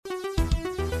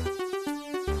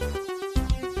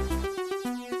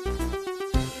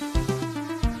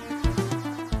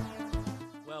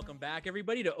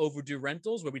everybody, to Overdue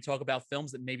Rentals, where we talk about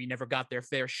films that maybe never got their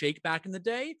fair shake back in the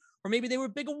day, or maybe they were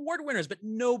big award winners, but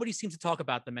nobody seems to talk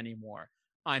about them anymore.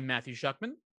 I'm Matthew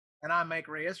Schuckman. And I'm Mike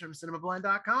Reyes from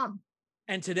CinemaBlend.com.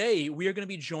 And today we are going to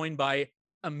be joined by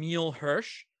Emile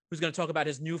Hirsch, who's going to talk about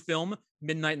his new film,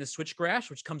 Midnight in the Switchgrass,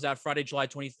 which comes out Friday, July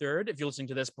 23rd. If you're listening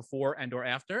to this before and or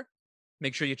after,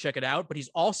 make sure you check it out. But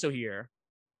he's also here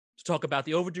to talk about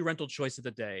the overdue rental choice of the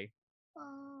day,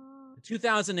 the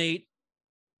 2008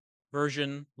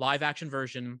 version, live action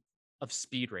version of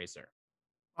Speed Racer.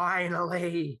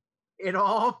 Finally, it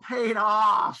all paid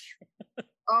off.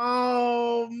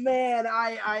 Oh man,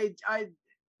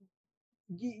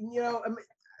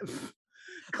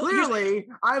 clearly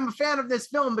I'm a fan of this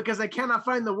film because I cannot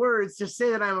find the words to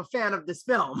say that I'm a fan of this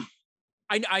film.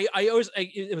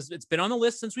 It's been on the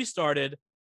list since we started,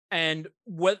 and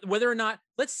whether or not,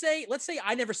 let's say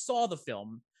I never saw the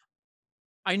film.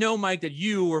 I know, Mike, that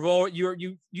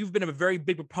you've been a very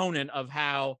big proponent of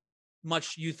how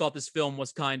much you thought this film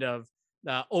was kind of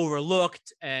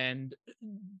overlooked and,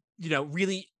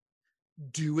 really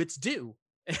do its due,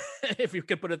 if you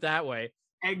could put it that way.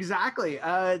 Exactly.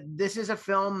 This is a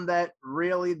film that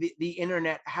really the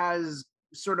internet has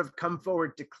sort of come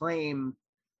forward to claim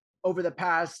over the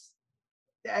past,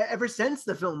 ever since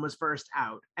the film was first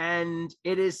out. And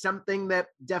it is something that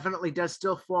definitely does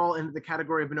still fall into the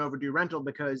category of an overdue rental,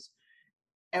 because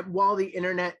while the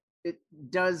internet it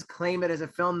does claim it as a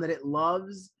film that it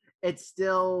loves, it's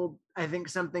still, I think,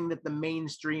 something that the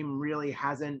mainstream really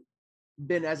hasn't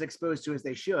been as exposed to as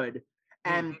they should.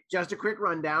 And just a quick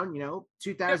rundown,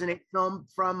 2008 film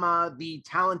from the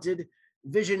talented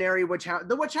visionary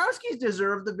the Wachowskis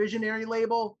deserve the visionary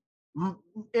label,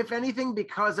 if anything,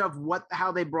 because of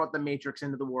how they brought the Matrix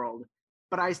into the world.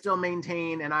 But I still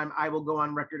maintain, and I will go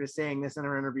on record as saying this in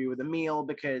our interview with Emile,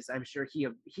 because I'm sure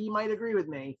he might agree with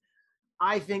me.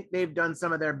 I think they've done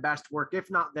some of their best work, if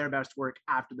not their best work,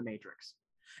 after the Matrix.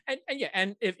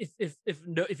 And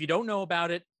if you don't know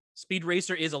about it, Speed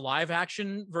Racer is a live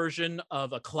action version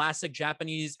of a classic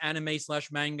Japanese anime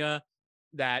 / manga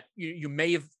that you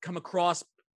may have come across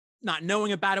not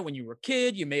knowing about it when you were a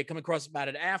kid. You may have come across about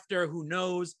it after, who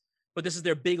knows? But this is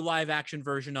their big live action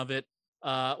version of it,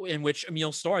 in which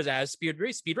Emile stars as Speed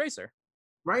Racer.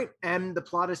 Right, and the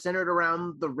plot is centered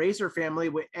around the Racer family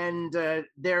and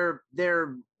their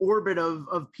orbit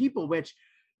of people, which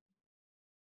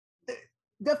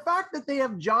the fact that they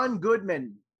have John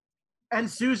Goodman and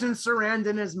Susan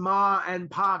Sarandon as Ma and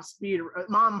Pop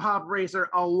Racer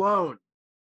alone,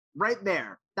 right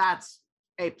there, that's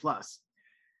A+.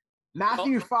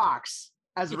 Matthew Fox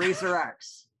as Racer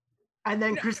X, and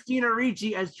then Christina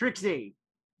Ricci as Trixie.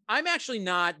 I'm actually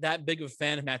not that big of a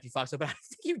fan of Matthew Fox, but I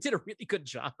think he did a really good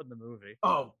job in the movie.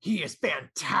 Oh, he is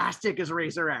fantastic as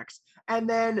Racer X. And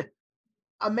then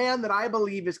a man that I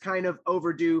believe is kind of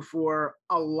overdue for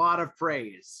a lot of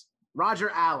praise, Roger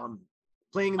Allam,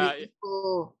 playing the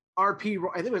evil RP,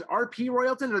 I think it was RP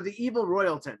Royalton or the evil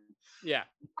Royalton. Yeah.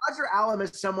 Roger Allam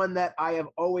is someone that I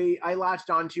latched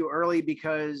onto early,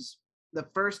 because the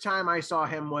first time I saw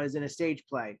him was in a stage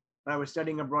play when I was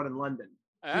studying abroad in London.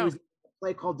 Oh. He was in a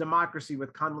play called Democracy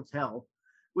with Conn Hill,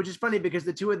 which is funny because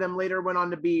the two of them later went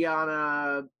on to be on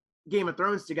a Game of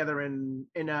Thrones together in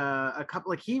a couple,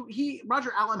 like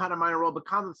Roger Allam had a minor role, but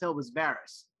Conn Hill was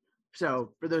Varys.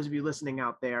 So for those of you listening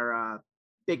out there,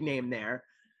 big name there.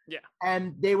 Yeah.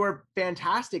 And they were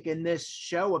fantastic in this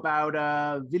show about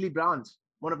Willy Brandt,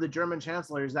 one of the German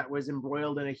chancellors that was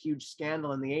embroiled in a huge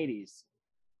scandal in the 80s.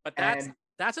 But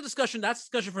that's a discussion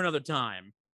for another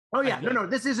time. Oh yeah, no,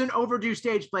 this isn't overdue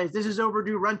stage plays. This is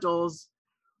overdue rentals,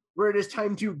 where it is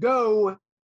time to go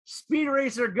Speed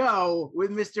Racer Go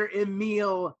with Mr.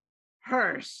 Emile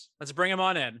Hirsch. Let's bring him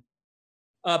on in.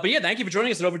 But yeah, thank you for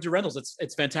joining us at Overdue Rentals.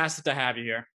 It's fantastic to have you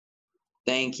here.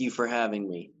 Thank you for having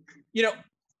me.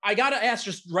 I gotta ask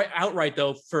just outright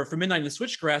though for Midnight in the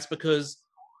Switchgrass, because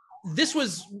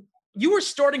you were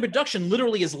starting production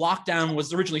literally as lockdown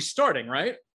was originally starting,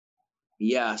 right?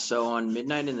 Yeah, so on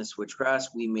Midnight in the Switchgrass,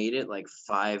 we made it like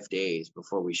 5 days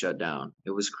before we shut down.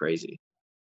 It was crazy.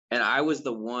 And I was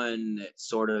the one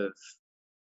that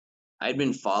I'd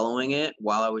been following it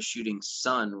while I was shooting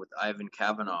Sun with Ivan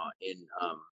Kavanaugh in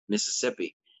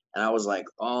Mississippi. And I was like,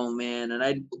 oh man. And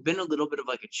I'd been a little bit of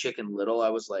like a Chicken Little. I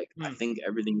was like, I think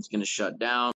everything's going to shut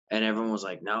down. And everyone was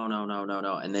like, no.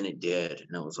 And then it did.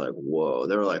 And I was like, whoa.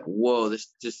 They were like, whoa, this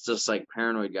just like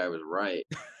paranoid guy was right.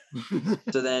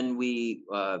 So then we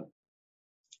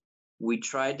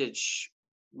tried to,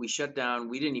 we shut down.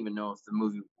 We didn't even know if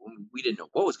we didn't know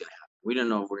what was going to happen. We didn't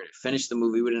know if we're going to finish the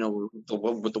movie. We didn't know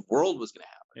what the world was going to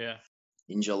happen. Yeah.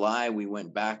 in July, we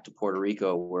went back to Puerto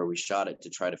Rico where we shot it to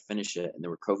try to finish it, and there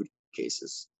were COVID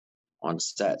cases on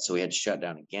set, so we had to shut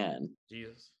down again.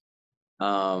 Jesus.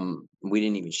 We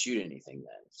didn't even shoot anything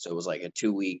then, so it was like a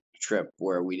 2-week trip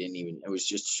where we didn't even. It was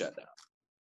just shut down.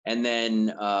 And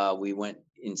then we went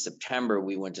in September.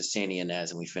 We went to Santa Ynez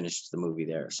and we finished the movie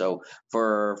there. So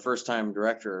for first time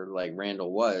director like Randall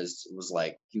it was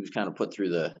like he was kind of put through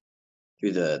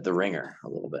the ringer a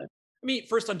little bit. I mean,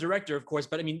 first time director, of course,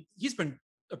 but I mean, he's been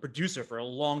a producer for a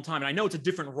long time, and I know it's a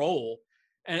different role.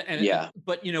 And yeah,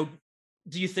 but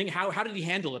do you think how did he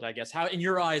handle it? I guess how, in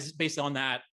your eyes, based on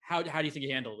that, how do you think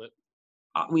he handled it?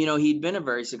 He'd been a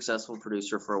very successful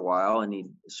producer for a while, and he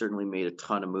certainly made a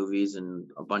ton of movies and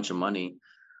a bunch of money.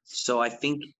 So I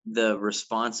think the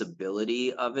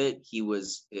responsibility of it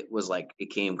was like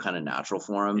it came kind of natural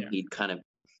for him. Yeah.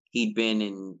 He'd been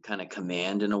in kind of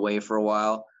command in a way for a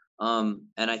while. And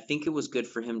I think it was good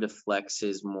for him to flex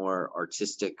his more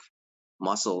artistic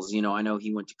muscles. I know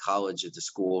he went to college at the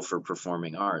School for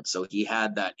Performing Arts, so he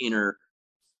had that inner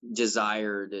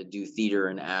desire to do theater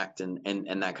and act and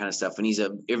that kind of stuff. And he's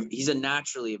a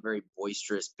naturally a very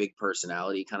boisterous, big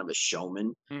personality, kind of a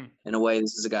showman in a way.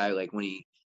 This is a guy like when he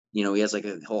has like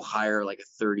he'll hire like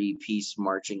a 30-piece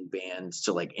marching band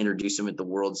to like introduce him at the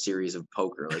World Series of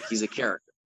Poker. Like he's a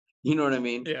character. You know what I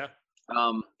mean? Yeah.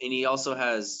 And he also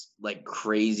has like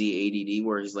crazy ADD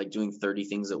where he's like doing 30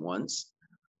 things at once.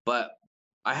 But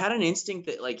I had an instinct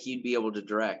that like he'd be able to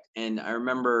direct. And I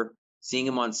remember seeing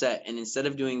him on set, and instead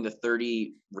of doing the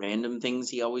 30 random things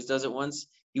he always does at once,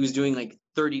 he was doing like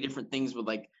 30 different things with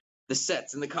like the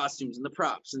sets and the costumes and the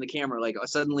props and the camera. Like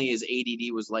suddenly his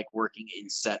ADD was like working in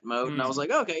set mode. And I was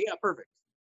like, okay, yeah, perfect.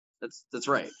 That's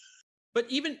right. But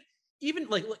even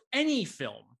like any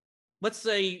film, let's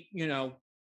say,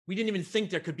 we didn't even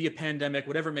think there could be a pandemic,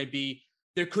 whatever it may be,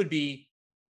 there could be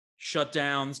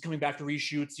shutdowns, coming back to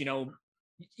reshoots,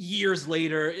 years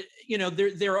later,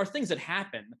 there are things that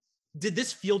happen. Did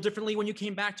this feel differently when you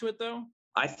came back to it though?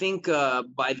 I think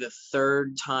by the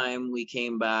third time we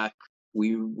came back,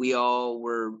 we all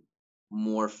were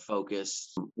more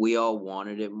focused. We all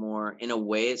wanted it more. In a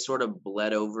way, it sort of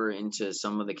bled over into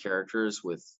some of the characters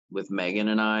with Megan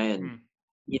and I. And,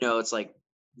 it's like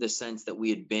the sense that we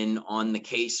had been on the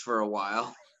case for a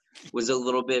while was a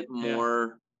little bit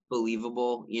more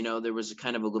believable. There was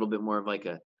kind of a little bit more of like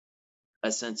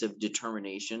a sense of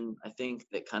determination, I think,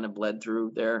 that kind of bled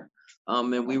through there.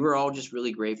 And we were all just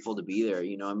really grateful to be there.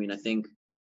 I think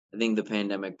the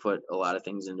pandemic put a lot of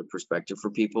things into perspective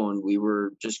for people, and we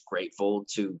were just grateful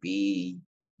to be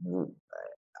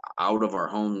out of our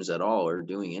homes at all or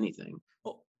doing anything.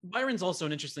 Well, Byron's also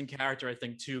an interesting character, I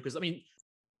think, too, because I mean,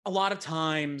 a lot of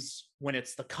times when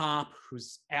it's the cop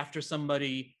who's after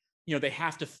somebody, you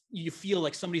feel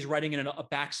like somebody's writing in a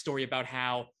backstory about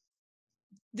how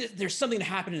there's something that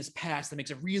happened in his past that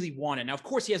makes it really want it. Now, of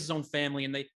course, he has his own family,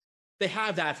 and they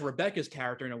have that for Rebecca's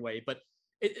character in a way, but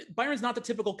Byron's not the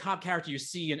typical cop character you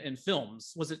see in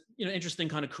films. Was it interesting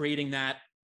kind of creating that,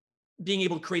 being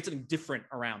able to create something different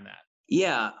around that?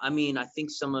 Yeah, I mean, I think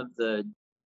some of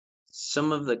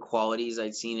the qualities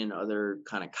I'd seen in other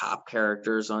kind of cop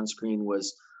characters on screen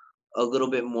was a little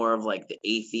bit more of like the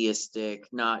atheistic,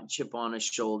 not chip on his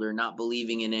shoulder, not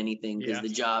believing in anything because the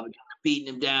job is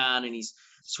beating him down, and he's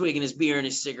swigging his beer and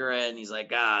his cigarette, and he's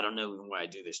like, I don't know why I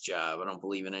do this job. I don't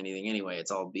believe in anything anyway.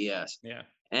 It's all BS. Yeah.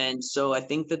 And so I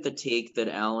think that the take that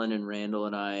Alan and Randall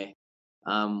and I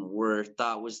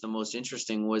thought was the most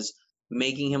interesting was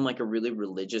making him like a really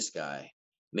religious guy,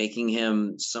 making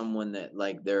him someone that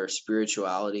like their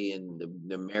spirituality and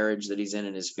the marriage that he's in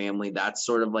and his family, that's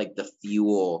sort of like the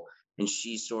fuel. And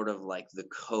she's sort of like the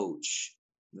coach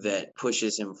that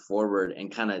pushes him forward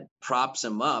and kind of props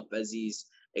him up as he's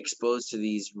exposed to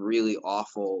these really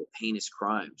awful, heinous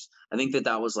crimes. I think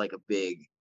that was like a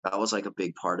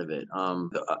big part of it,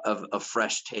 of a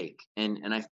fresh take.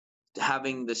 And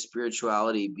having the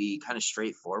spirituality be kind of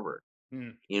straightforward.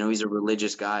 He's a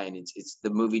religious guy, and it's the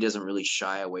movie doesn't really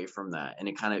shy away from that. And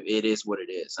it is what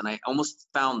it is. And I almost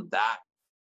found that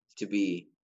to be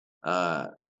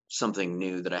something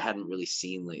new that I hadn't really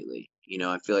seen lately.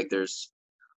 I feel like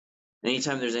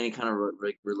anytime there's any kind of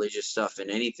religious stuff in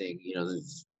anything,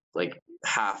 there's like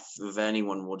half of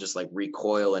anyone will just like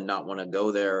recoil and not want to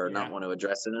go there or not want to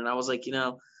address it. And I was like,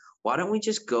 why don't we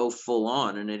just go full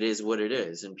on, and it is what it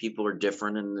is, and people are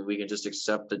different, and we can just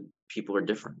accept that people are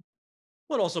different.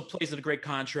 Well, it also plays at a great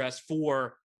contrast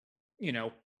for,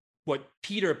 what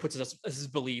Peter puts as his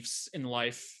beliefs in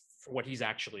life for what he's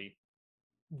actually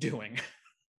doing.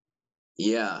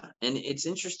 Yeah. And it's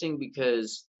interesting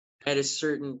because at a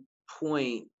certain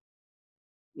point,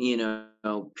 you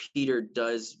know, Peter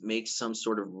does make some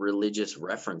sort of religious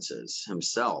references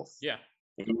himself. Yeah.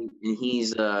 And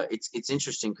he's it's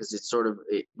interesting because it's sort of,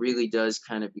 it really does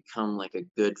kind of become like a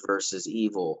good versus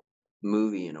evil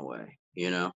movie in a way,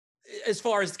 you know. As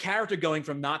far as the character going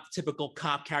from not the typical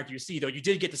cop character you see, though, you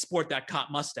did get to sport that cop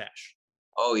mustache.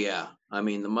 Oh yeah, I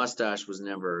mean the mustache was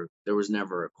never, there was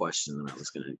never a question that I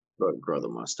was gonna grow the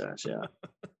mustache. Yeah,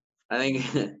 I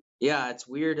think yeah, it's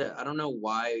weird. I don't know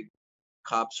why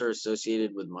cops are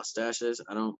associated with mustaches.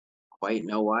 I don't quite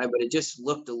know why, but it just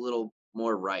looked a little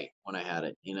more right when I had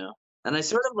it, you know. And I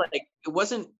sort of like, it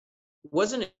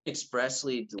wasn't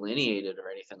expressly delineated or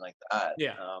anything like that.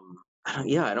 Yeah.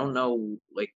 Yeah, I don't know.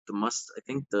 Like the must. I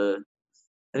think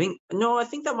no. I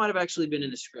think that might have actually been in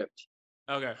the script.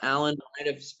 Okay. Alan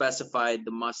might have specified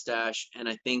the mustache, and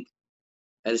I think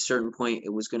at a certain point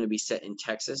it was going to be set in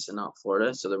Texas and not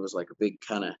Florida, so there was like a big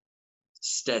kind of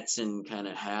Stetson kind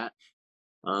of hat.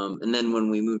 And then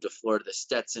when we moved to Florida, the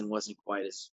Stetson wasn't quite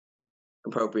as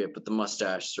appropriate, but the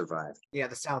mustache survived. Yeah,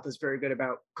 the South is very good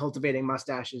about cultivating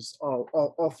mustaches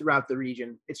all throughout the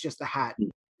region. It's just the hat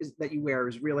that you wear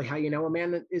is really how you know a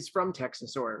man is from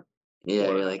Texas or Yeah,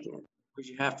 Florida. you're like, where'd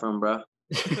you hat from, bro?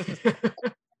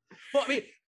 Well, I mean,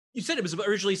 you said it was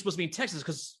originally supposed to be in Texas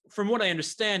because, from what I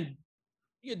understand,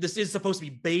 this is supposed to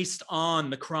be based on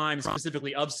the crime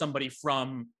specifically of somebody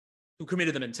who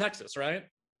committed them in Texas, right?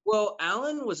 Well,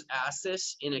 Alan was asked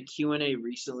this in a Q&A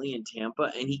recently in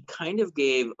Tampa, and he kind of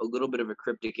gave a little bit of a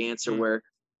cryptic answer where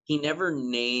he never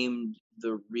named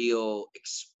the real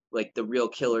the real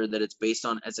killer that it's based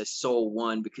on as a sole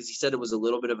one, because he said it was a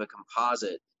little bit of a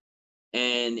composite.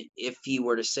 And if he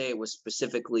were to say it was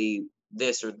specifically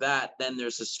this or that, then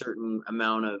there's a certain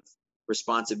amount of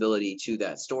responsibility to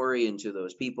that story and to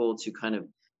those people to kind of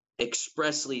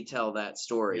expressly tell that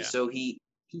story. Yeah. So he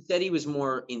said he was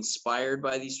more inspired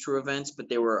by these true events, but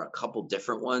there were a couple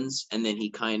different ones, and then he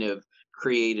kind of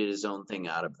created his own thing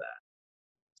out of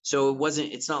that. So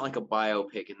it's not like a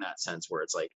biopic in that sense where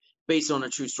it's like based on a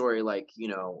true story, like, you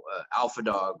know, Alpha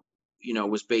Dog, you know,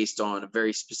 was based on a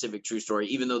very specific true story,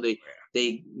 even though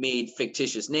they made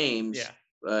fictitious names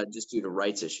just due to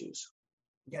rights issues.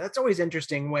 Yeah, that's always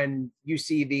interesting when you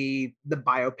see the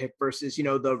biopic versus, you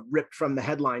know, the ripped from the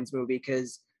headlines movie,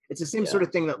 because it's the same sort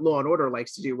of thing that Law and Order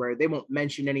likes to do, where they won't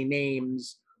mention any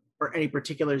names or any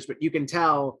particulars, but you can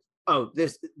tell, oh,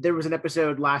 there was an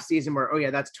episode last season where, oh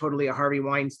yeah, that's totally a Harvey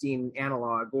Weinstein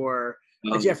analog, or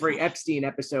a Jeffrey Epstein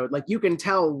episode. Like you can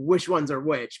tell which ones are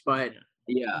which, but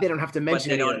they don't have to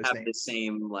mention. But they don't have names. the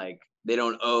same, like they're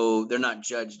not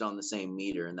judged on the same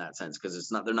meter in that sense, because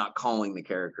they're not calling the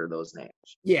character those names.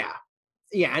 Yeah.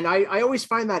 Yeah, and I always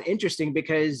find that interesting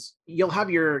because you'll have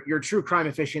your true crime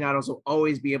aficionados will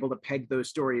always be able to peg those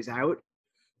stories out,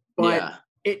 but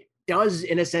it does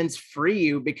in a sense free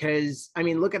you, because I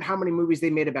mean, look at how many movies they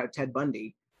made about Ted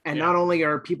Bundy, and not only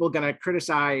are people going to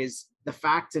criticize the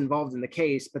facts involved in the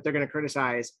case, but they're going to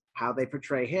criticize how they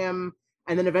portray him,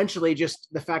 and then eventually just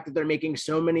the fact that they're making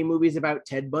so many movies about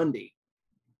Ted Bundy.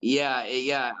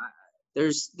 Yeah.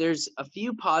 There's a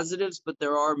few positives, but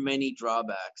there are many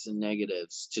drawbacks and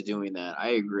negatives to doing that. I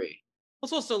agree.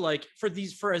 It's also like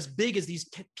for as big as these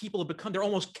people have become, they're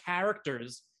almost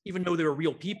characters, even though they're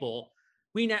real people.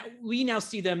 We now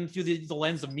see them through the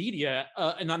lens of media,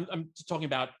 and I'm talking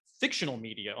about fictional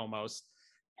media almost,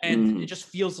 and it just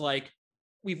feels like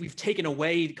we've taken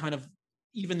away kind of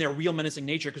even their real menacing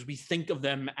nature, because we think of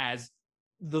them as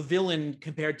the villain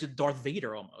compared to Darth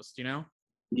Vader almost, you know?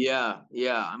 Yeah.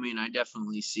 I mean, I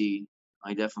definitely see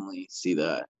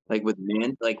that. Like with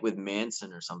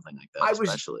Manson or something like that. I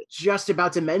was just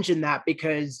about to mention that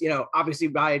because, you know, obviously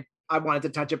I wanted to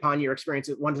touch upon your experience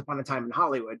at Once Upon a Time in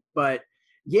Hollywood, but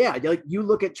yeah, like you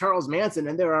look at Charles Manson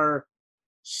and there are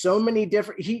so many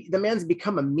different. The man's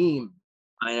become a meme.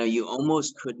 I know, you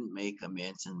almost couldn't make a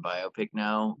Manson biopic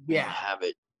now. Yeah, and have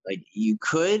it like you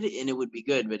could, and it would be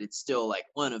good, but it's still like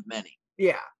one of many.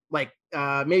 Yeah. Like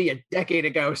maybe a decade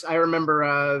ago, I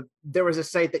remember there was a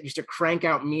site that used to crank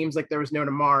out memes like there was no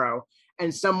tomorrow,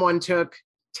 and someone took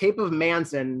tape of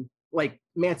Manson, like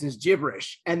Manson's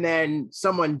gibberish, and then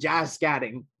someone jazz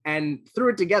scatting and threw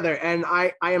it together. And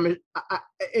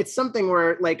it's something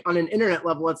where like on an internet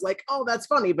level, it's like, oh, that's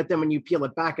funny. But then when you peel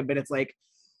it back a bit, it's like,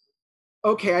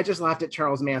 okay, I just laughed at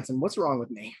Charles Manson. What's wrong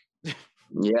with me?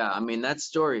 Yeah, I mean, that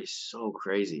story is so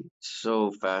crazy,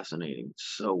 so fascinating,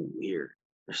 so weird.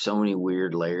 There's so many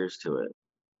weird layers to it,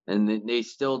 and they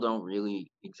still don't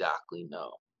really exactly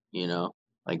know, you know,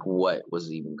 like what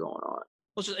was even going on.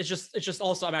 Well, it's just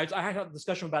also, I mean, I had a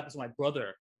discussion about this with my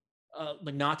brother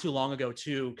like not too long ago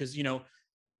too, because, you know,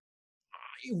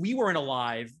 we weren't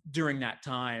alive during that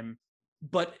time,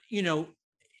 but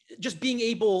just being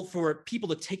able for people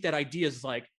to take that idea is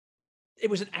like, it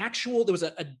was there was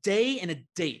a day and a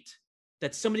date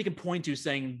that somebody can point to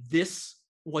saying this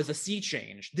was a sea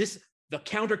change. The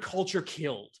counterculture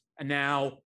killed, and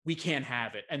now we can't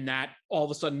have it. And that all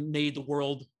of a sudden made the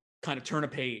world kind of turn a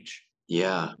page.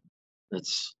 Yeah,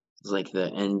 it's like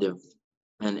the end of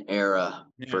an era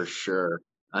for sure.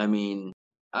 I mean,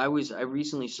 I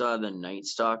recently saw The Night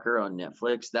Stalker on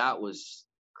Netflix. That was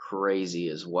crazy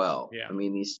as well. Yeah. I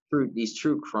mean, these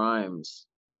true crimes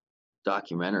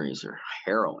documentaries are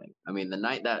harrowing. I mean,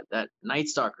 that Night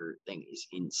Stalker thing is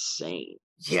insane.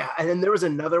 Yeah, and then there was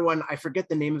another one, I forget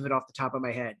the name of it off the top of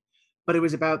my head, but it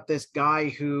was about this guy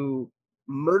who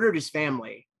murdered his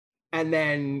family and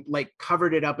then like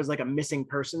covered it up as like a missing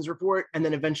persons report, and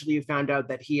then eventually you found out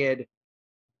that he had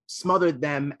smothered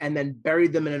them and then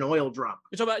buried them in an oil drum.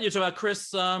 You're talking about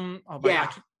Chris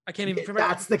I can't even remember.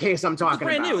 That's the case I'm talking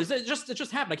brand about. New. It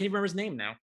just happened. I can't even remember his name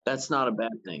now. That's not a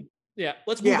bad thing. Yeah,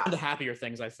 let's move on to happier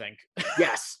things, I think.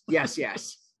 Yes.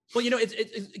 Well,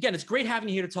 it's great having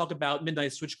you here to talk about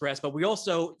Midnight Switchgrass, but we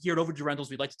also, here at Overdue Rentals,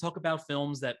 we'd like to talk about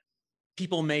films that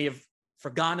people may have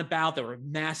forgotten about, that were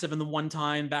massive in the one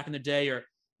time back in the day, or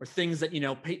things that,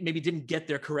 maybe didn't get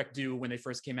their correct due when they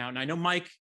first came out. And I know Mike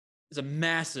is a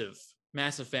massive,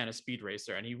 massive fan of Speed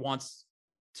Racer, and he wants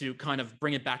to kind of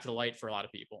bring it back to the light for a lot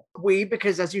of people.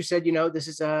 Because as you said, this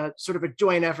is a sort of a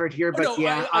joint effort here, but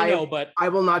I know, but I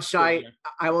will not I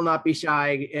will not be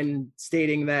shy in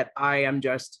stating that I am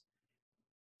just,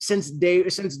 since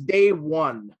day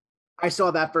one, I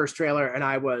saw that first trailer and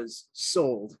I was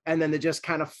sold. And then to just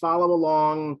kind of follow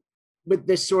along with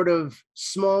this sort of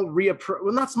small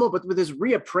not small, but with this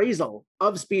reappraisal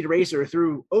of Speed Racer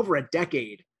through over a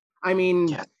decade. I mean,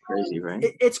 yeah, crazy, right?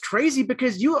 It's crazy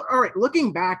because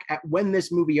looking back at when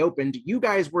this movie opened, you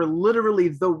guys were literally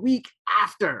the week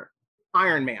after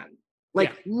Iron Man,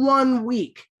 1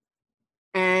 week.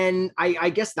 And I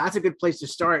guess that's a good place to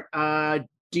start.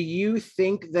 Do you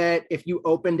think that if you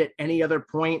opened at any other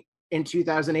point in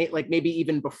 2008, like maybe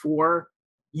even before,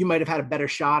 you might have had a better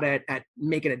shot at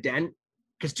making a dent?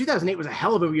 Because 2008 was a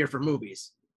hell of a year for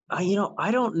movies. I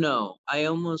don't know. I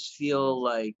almost feel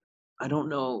like, I don't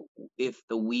know if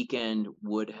The Weeknd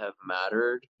would have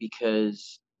mattered,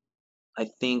 because I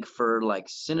think for like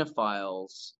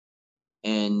cinephiles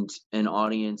and an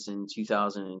audience in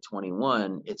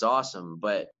 2021, it's awesome.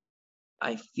 But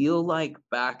I feel like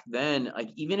back then, like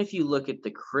even if you look at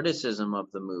the criticism of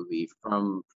the movie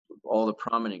from all the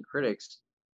prominent critics,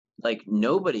 like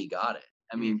nobody got it.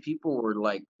 I mean, people were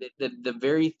like, the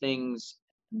very things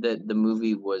that the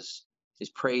movie is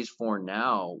praised for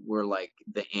now were like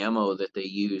the ammo that they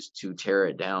used to tear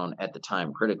it down at the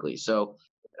time critically. So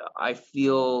I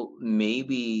feel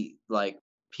maybe like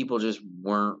people just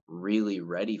weren't really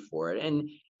ready for it. And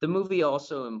the movie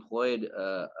also employed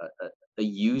a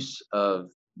use of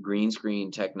green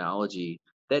screen technology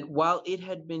that, while it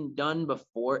had been done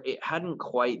before, it hadn't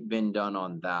quite been done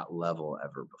on that level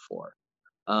ever before,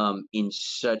 in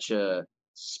such a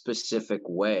specific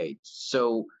way.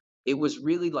 So it was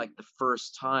really like the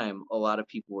first time a lot of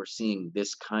people were seeing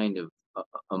this kind of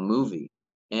a movie,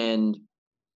 and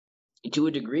to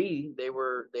a degree they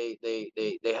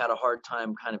had a hard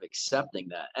time kind of accepting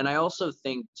that. And I also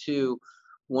think too,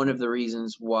 one of the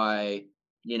reasons why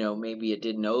maybe it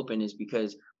didn't open is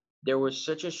because there was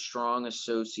such a strong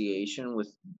association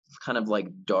with kind of like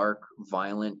dark,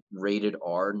 violent, rated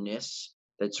R-ness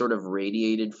that sort of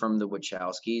radiated from the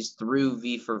Wachowskis through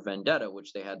V for Vendetta,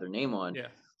 which they had their name on. Yeah.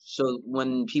 So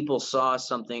when people saw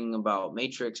something about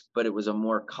Matrix, but it was a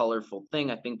more colorful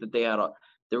thing, I think that they had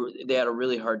a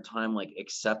really hard time like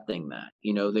accepting that.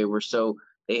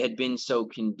 They had been so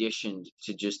conditioned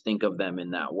to just think of them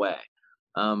in that way.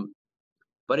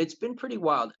 But it's been pretty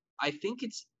wild. I think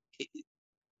it's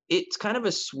kind of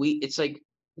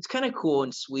it's kind of cool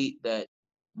and sweet that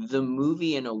the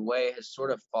movie in a way has sort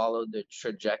of followed the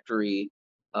trajectory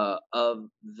of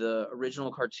the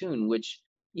original cartoon, which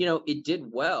it did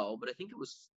well, but I think it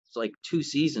was like 2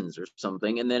 seasons or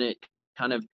something, and then it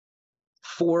kind of,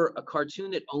 for a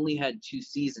cartoon that only had 2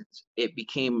 seasons, it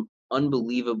became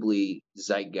unbelievably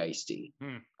zeitgeisty,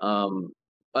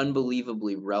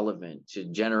 unbelievably relevant to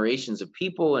generations of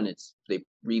people, and they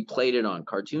replayed it on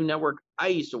Cartoon Network. I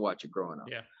used to watch it growing up.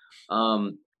 Yeah.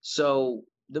 So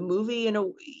the movie,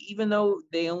 even though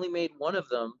they only made one of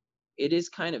them, it is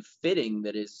kind of fitting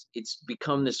that it's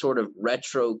become this sort of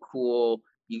retro cool,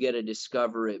 you get to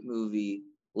discover it movie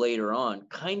later on,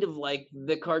 kind of like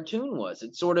the cartoon was.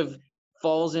 It sort of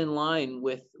falls in line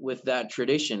with that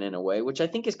tradition in a way, which I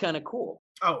think is kind of cool.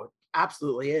 Oh,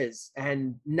 absolutely is.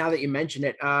 And now that you mention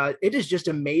it, it is just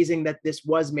amazing that this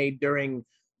was made during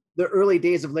the early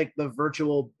days of like the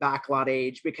virtual backlot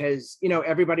age, because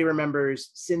everybody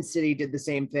remembers Sin City did the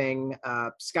same thing.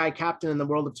 Sky Captain and the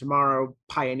World of Tomorrow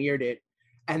pioneered it,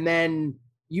 and then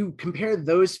you compare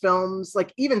those films,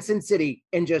 like even Sin City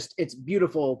in just its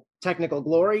beautiful technical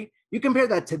glory, you compare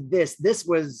that to this. This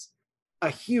was a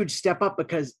huge step up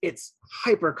because it's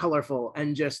hyper colorful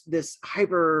and just this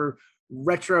hyper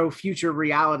retro future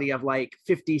reality of like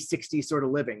 50s, 60s sort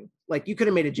of living. Like you could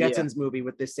have made a Jetsons movie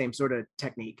with this same sort of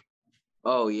technique.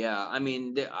 Oh yeah, I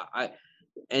mean, the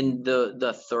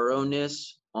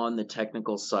thoroughness on the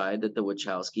technical side that the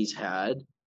Wachowskis had.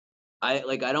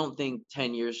 I don't think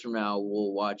 10 years from now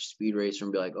we'll watch Speed Racer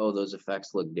and be like, oh, those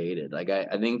effects look dated. Like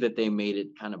I think that they made it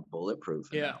kind of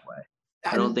bulletproof in that way.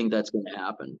 I don't think that's going to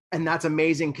happen. And that's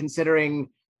amazing considering,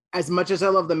 as much as I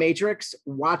love The Matrix,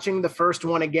 watching the first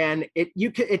one again, it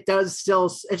shows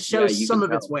some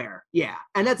of its wear. Yeah.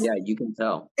 And you can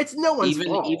tell. It's no one's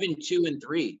fault. Even 2 and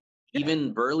 3,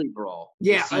 even Burly Brawl.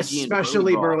 Yeah,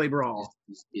 especially Burly Brawl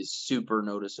is super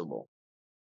noticeable.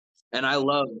 And I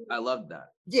love that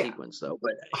sequence though,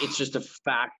 but it's just a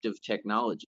fact of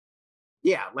technology.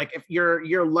 Yeah, like if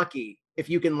you're lucky if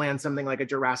you can land something like a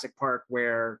Jurassic Park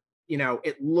where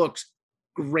it looks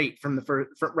great from the first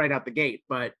right out the gate,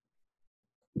 but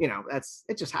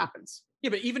it just happens. Yeah,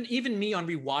 but even me on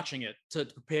rewatching it to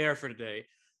prepare for today,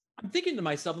 I'm thinking to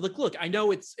myself, like, look, I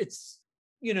know it's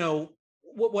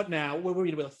what now? What were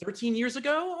we doing? 13 years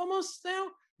ago, almost now.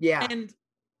 Yeah, and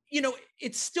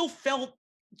it still felt.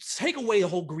 Take away the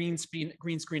whole green screen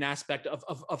aspect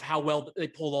of how well they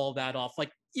pulled all of that off.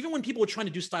 Like even when people were trying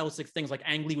to do stylistic things like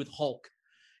Ang Lee with Hulk,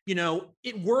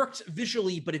 it worked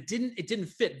visually, but it didn't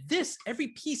fit. Every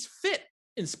piece fit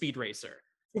in Speed Racer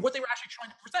for what they were actually trying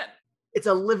to present. It's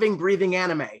a living, breathing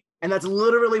anime. And that's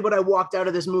literally what I walked out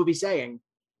of this movie saying,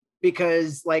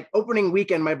 because like opening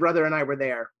weekend, my brother and I were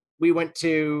there. We went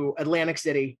to Atlantic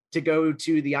City to go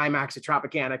to the IMAX at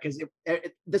Tropicana because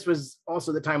this was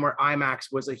also the time where IMAX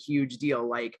was a huge deal.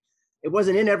 Like it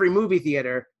wasn't in every movie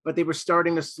theater, but they were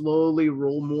starting to slowly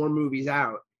roll more movies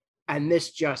out. And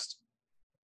this just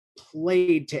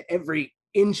played to every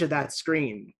inch of that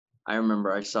screen. I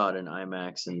remember I saw it in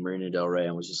IMAX in Marina Del Rey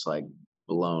and was just like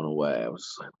blown away. I was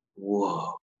just like,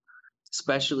 whoa.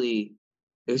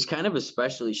 It was kind of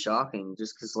especially shocking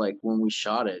just because like when we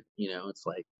shot it, it's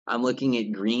like I'm looking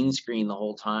at green screen the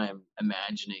whole time,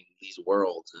 imagining these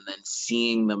worlds and then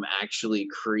seeing them actually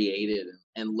created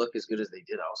and look as good as they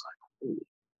did. I was like,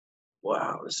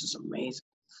 wow, this is amazing.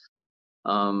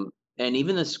 And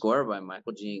even the score by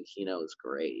Michael Giacchino is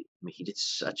great. I mean, he did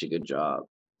such a good job.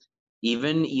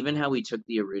 Even how he took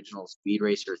the original Speed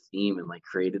Racer theme and like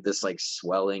created this like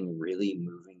swelling, really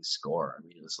moving score. I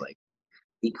mean, it was like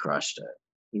he crushed it.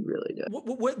 He really did.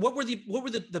 What were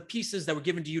the pieces that were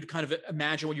given to you to kind of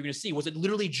imagine what you're going to see? Was it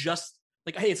literally just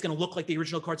like, hey, it's going to look like the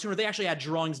original cartoon, or they actually had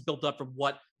drawings built up for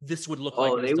what this would look like?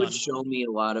 Oh, they would show me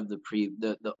a lot of the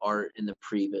art in the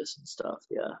previs and stuff.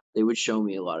 Yeah, they would show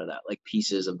me a lot of that, like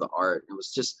pieces of the art. It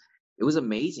was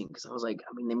amazing because I was like,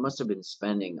 I mean, they must have been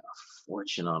spending a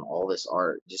fortune on all this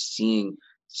art. Just seeing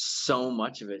so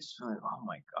much of it, it's like, oh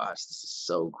my gosh, this is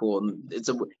so cool. And it's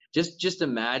just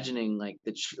imagining like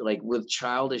with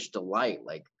childish delight,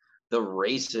 like the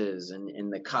races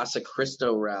and the Casa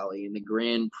Cristo rally and the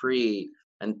Grand Prix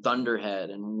and Thunderhead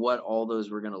and what all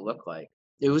those were going to look like.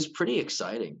 It was pretty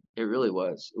exciting. It really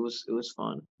was. It was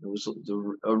fun. It was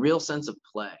a real sense of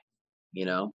play,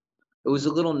 It was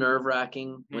a little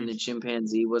nerve-wracking when the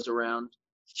chimpanzee was around.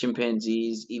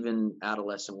 Chimpanzees, even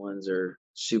adolescent ones, are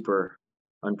super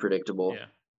unpredictable. Yeah.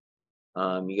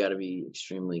 You got to be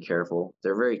extremely careful.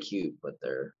 They're very cute, but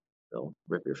they'll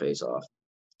rip your face off.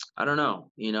 I don't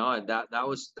know. That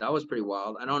was pretty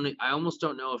wild. I almost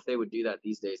don't know if they would do that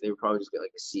these days. They would probably just get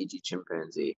like a CG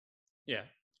chimpanzee. Yeah.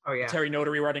 Oh yeah. Terry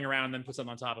Notary running around and then put something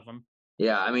on top of him.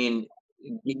 Yeah, I mean,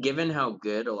 given how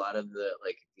good a lot of the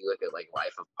like, if you look at like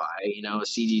Life of Pi, a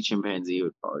CG chimpanzee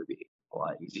would probably be a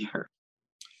lot easier.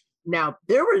 Now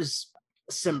there was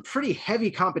some pretty heavy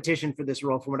competition for this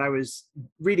role from what I was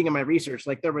reading in my research.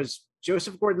 Like there was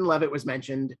Joseph Gordon-Levitt was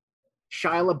mentioned,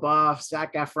 Shia LaBeouf,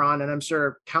 Zac Efron, and I'm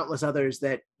sure countless others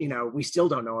that we still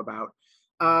don't know about.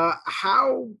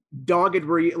 How dogged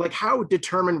were you? Like how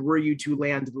determined were you to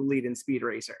land the lead in Speed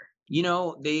Racer?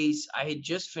 I had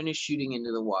just finished shooting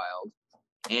Into the Wild,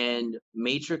 and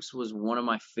Matrix was one of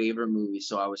my favorite movies,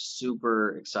 so I was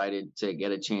super excited to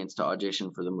get a chance to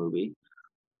audition for the movie.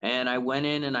 And I went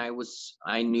in and I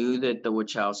knew that the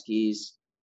Wachowskis,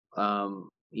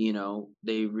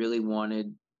 they really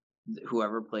wanted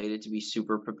whoever played it to be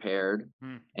super prepared.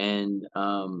 And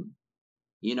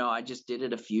you know, I just did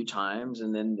it a few times,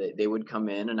 and then they would come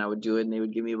in and I would do it, and they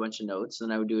would give me a bunch of notes,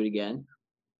 and I would do it again.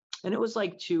 And it was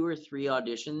like 2 or 3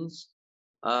 auditions.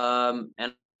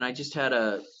 And I just had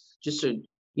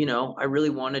you know, I really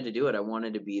wanted to do it. I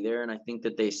wanted to be there, and I think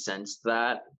that they sensed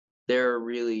that. They're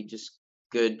really just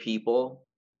good people,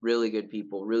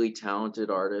 really talented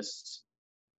artists.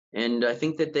 And I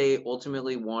think that they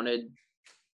ultimately wanted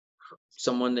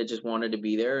someone that just wanted to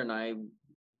be there, and I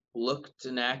looked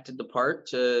and acted the part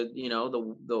to, you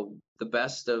know, the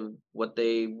best of what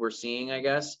they were seeing, I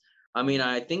guess. I mean,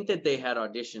 I think that they had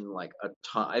auditioned like a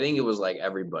ton. I think it was like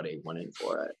everybody went in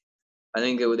for it. I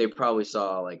think they probably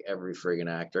saw like every friggin'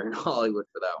 actor in Hollywood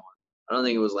for that one. I don't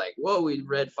think it was like, whoa, we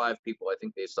read 5 people. I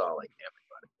think they saw like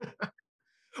everybody.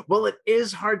 Well, it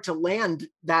is hard to land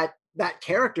that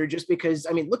character, just because,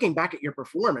 I mean, looking back at your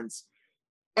performance,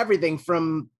 everything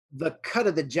from the cut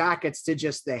of the jackets to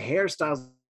just the hairstyles,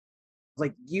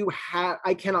 like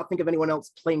I cannot think of anyone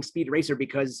else playing Speed Racer,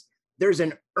 because there's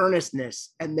an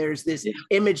earnestness and there's this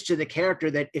image to the character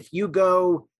that if you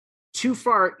go too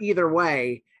far either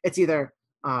way, it's either,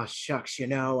 oh shucks, you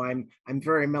know, I'm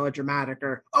very melodramatic,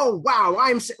 or oh wow,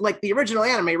 I'm like the original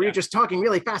anime where you're just talking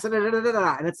really fast, and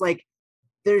it's like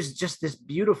there's just this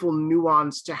beautiful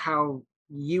nuance to how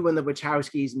you and the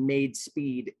Wachowskis made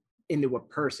Speed into a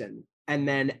person, and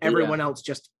then everyone else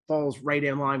just falls right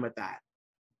in line with that.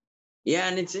 Yeah,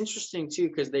 and it's interesting too,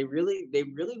 because they really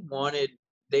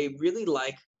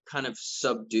like kind of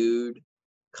subdued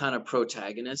kind of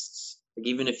protagonists. Like,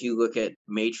 even if you look at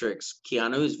Matrix,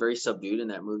 Keanu is very subdued in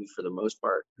that movie for the most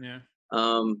part. Yeah.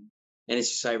 And it's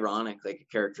just ironic, like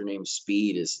a character named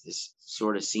Speed is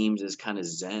sort of seems as kind of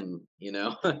zen, you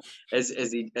know, as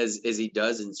he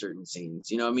does in certain scenes.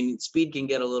 You know, I mean, Speed can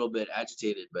get a little bit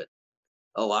agitated, but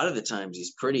a lot of the times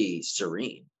he's pretty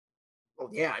serene.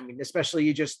 Well, yeah, I mean, especially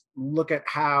you just look at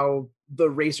how the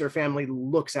Racer family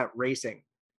looks at racing.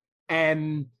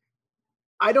 And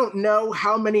I don't know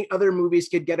how many other movies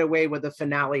could get away with a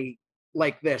finale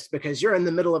like this, because you're in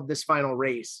the middle of this final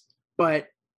race, but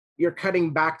you're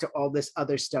cutting back to all this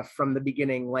other stuff from the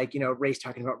beginning. Like, you know, Race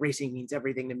talking about racing means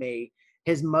everything to me,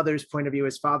 his mother's point of view,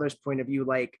 his father's point of view.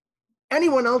 Like,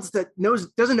 anyone else that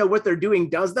doesn't know what they're doing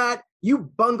does that, you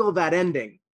bungle that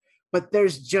ending. But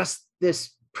there's just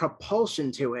this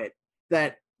propulsion to it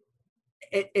that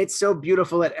it's so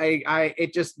beautiful that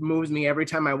it just moves me every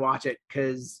time I watch it,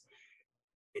 because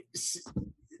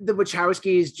the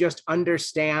Wachowskis just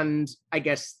understand, I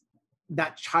guess,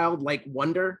 that childlike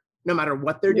wonder. No matter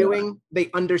what they're doing,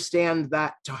 they understand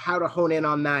that, to how to hone in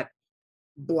on that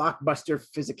blockbuster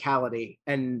physicality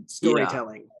and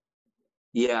storytelling.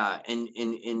 Yeah,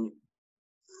 and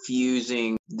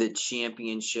fusing the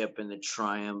championship and the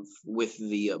triumph with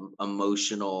the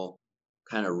emotional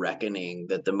kind of reckoning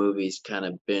that the movie's kind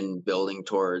of been building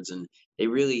towards. And they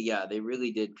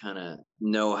really did kind of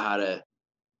know how to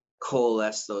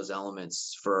coalesce those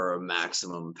elements for a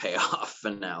maximum payoff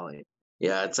finale.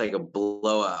 Yeah, it's like a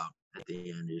blowout at the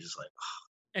end. You're just like, oh.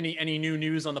 Any new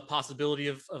news on the possibility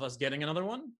of us getting another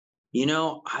one? You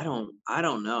know, I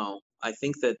don't know. I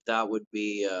think that would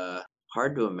be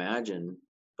hard to imagine,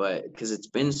 but because it's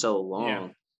been so long. Yeah.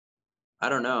 I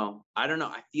don't know.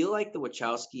 I feel like the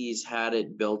Wachowskis had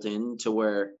it built in to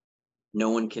where no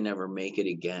one can ever make it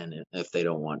again if they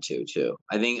don't want to, too.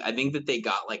 I think that they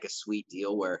got like a sweet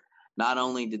deal where not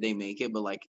only did they make it, but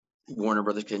like Warner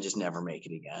Brothers can just never make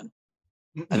it again.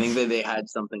 I think that they had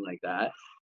something like that.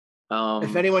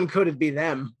 If anyone could, it'd be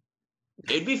them.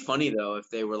 It'd be funny though if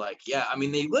they were like, yeah, I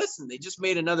mean, they just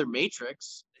made another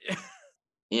Matrix.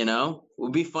 You know, it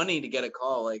would be funny to get a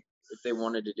call like if they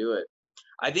wanted to do it.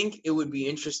 I think it would be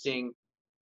interesting.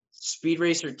 Speed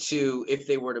Racer 2, if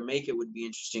they were to make it, would be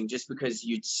interesting just because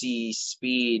you'd see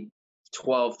Speed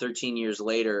 12, 13 years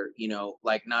later, you know,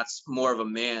 like not more of a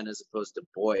man as opposed to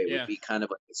boy. It would be kind of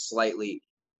like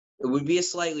it would be a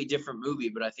slightly different movie,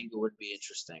 but I think it would be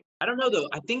interesting. I don't know though.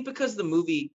 I think because the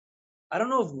movie, I don't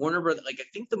know if Warner Brothers, like I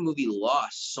think the movie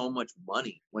lost so much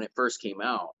money when it first came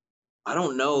out. I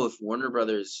don't know if Warner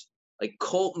Brothers, like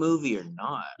cult movie or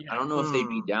not, I don't know if they'd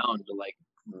be down to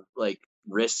like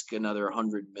risk another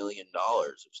 $100 million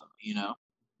or something, you know?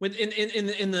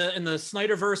 In the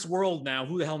Snyderverse world now,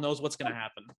 who the hell knows what's going to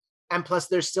happen? And plus,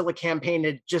 there's still a campaign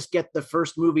to just get the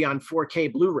first movie on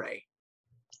 4K Blu-ray.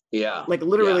 Yeah. Like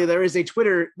literally, there is a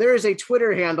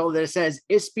Twitter handle that says,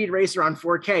 "Is Speed Racer on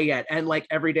 4K yet?" And like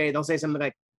every day they'll say something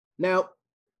like, "No,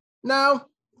 not."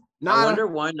 I wonder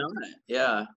why not.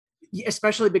 Yeah.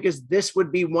 Especially because this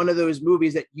would be one of those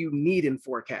movies that you need in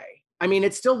 4K. I mean,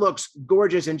 it still looks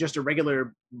gorgeous in just a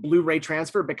regular Blu-ray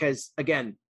transfer because,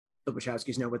 again, the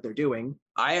Wachowskis know what they're doing.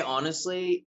 I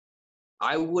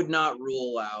would not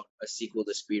rule out a sequel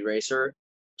to Speed Racer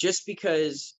just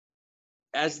because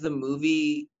as the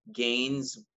movie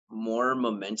gains more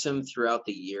momentum throughout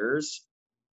the years,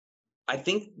 I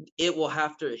think it will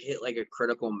have to hit like a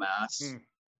critical mass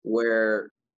where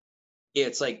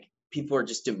it's like people are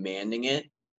just demanding it.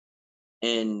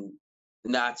 And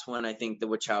that's when I think the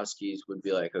Wachowskis would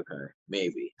be like, okay,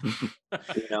 maybe,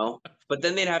 but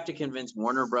then they'd have to convince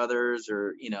Warner Brothers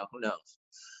or, who knows?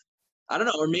 I don't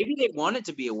know. Or maybe they want it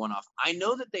to be a one-off. I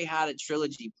know that they had a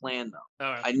trilogy planned though.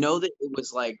 All right. I know that it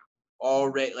was like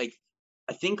already, like,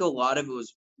 I think a lot of it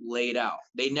was laid out.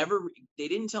 They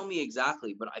didn't tell me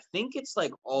exactly, but I think it's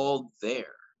like all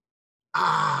there.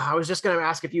 I was just going to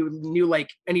ask if you knew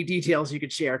like any details you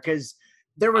could share. Cause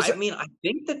there was, I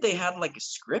think that they had like a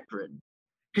script written.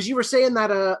 Because you were saying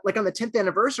that like on the 10th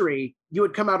anniversary, you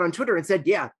would come out on Twitter and said,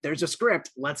 yeah, there's a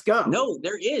script. Let's go. No,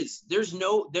 there is. There's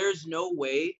no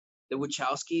way the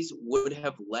Wachowskis would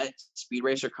have let Speed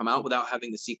Racer come out without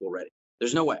having the sequel ready.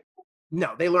 There's no way.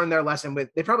 No, they probably learned their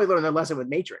lesson with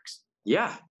Matrix.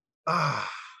 Yeah.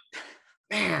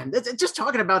 Man, just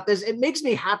talking about this, it makes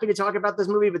me happy to talk about this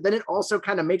movie, but then it also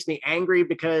kind of makes me angry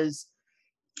because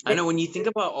I know when you think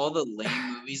about all the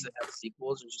lame movies that have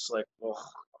sequels, it's just like, oh.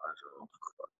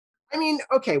 I mean,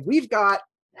 okay, we've got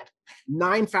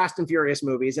 9 Fast and Furious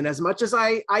movies, and as much as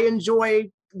I enjoy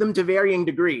them to varying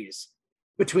degrees,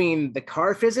 between the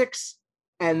car physics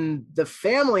and the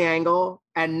family angle,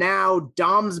 and now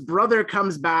Dom's brother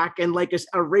comes back in like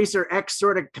a Racer X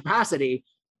sort of capacity,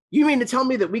 you mean to tell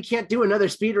me that we can't do another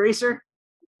Speed Racer?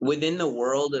 Within the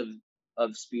world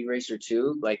of Speed Racer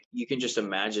 2, like you can just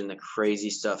imagine the crazy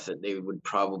stuff that they would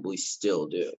probably still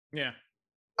do. Yeah.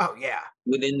 Oh yeah.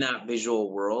 Within that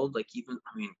visual world, like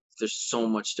there's so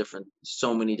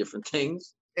many different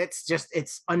things.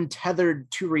 It's untethered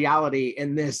to reality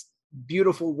in this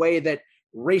beautiful way that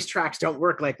racetracks don't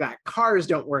work like that. Cars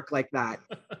don't work like that.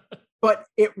 But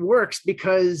it works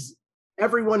because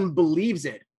everyone believes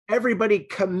it. Everybody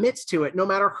commits to it, no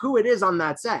matter who it is on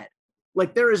that set.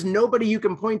 Like there is nobody you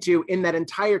can point to in that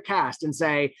entire cast and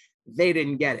say they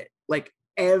didn't get it. Like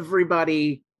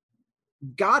everybody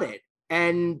got it.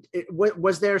 And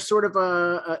was there sort of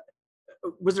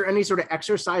was there any sort of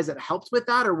exercise that helped with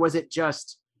that? Or was it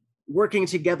just working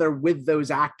together with those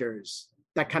actors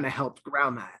that kind of helped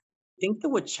ground that? I think the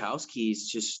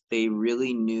Wachowskis they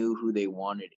really knew who they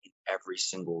wanted in every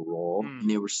single role. And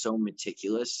they were so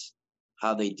meticulous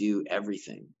how they do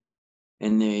everything.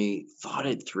 And they thought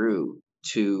it through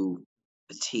to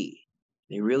a T.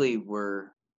 They really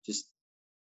were just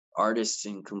artists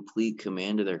in complete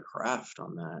command of their craft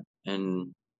on that. And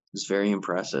it was very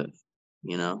impressive,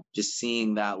 just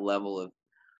seeing that level of,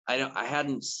 I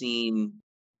hadn't seen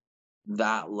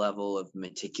that level of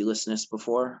meticulousness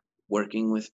before working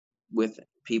with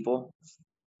people,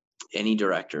 any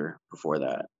director before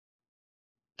that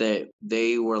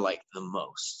they were like the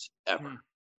most ever.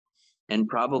 And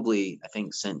probably, I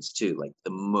think since too, like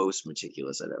the most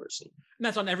meticulous I'd ever seen. And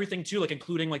that's on everything too, like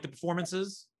including like the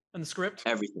performances and the script?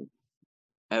 Everything.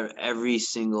 Every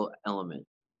single element.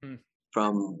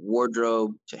 From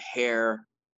wardrobe to hair,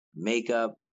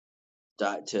 makeup,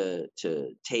 to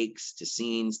takes, to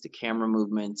scenes, to camera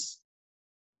movements,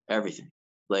 everything.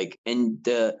 Like, and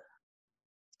to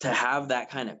have that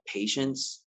kind of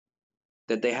patience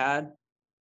that they had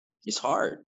is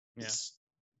hard. Yeah.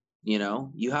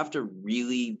 You have to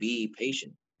really be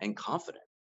patient and confident,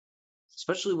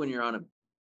 especially when you're on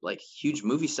a huge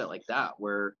movie set like that,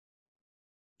 where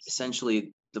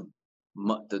essentially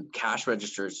the cash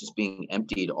register is just being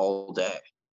emptied all day.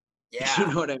 Yeah. You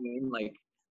know what I mean? Like,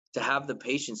 to have the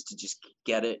patience to just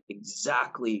get it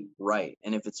exactly right.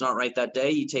 And if it's not right that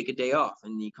day, you take a day off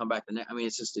and you come back the next. I mean,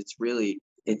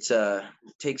 it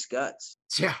takes guts.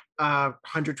 Yeah.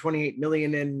 128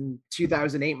 million in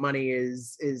 2008 money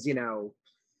is,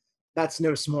 that's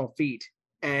no small feat.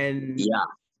 And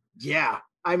yeah.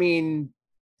 I mean,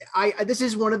 this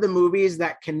is one of the movies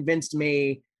that convinced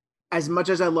me, as much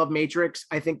as I love Matrix,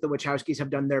 I think the Wachowskis have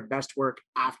done their best work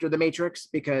after the Matrix,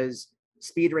 because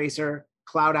Speed Racer,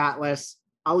 Cloud Atlas,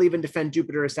 I'll even defend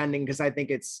Jupiter Ascending because I think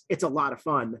it's a lot of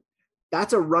fun.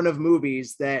 That's a run of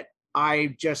movies that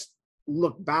I just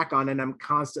look back on and I'm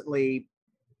constantly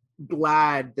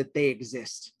glad that they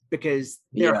exist, because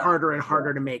they're harder and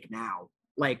harder to make now.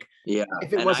 Like,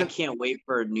 if it wasn't, I can't wait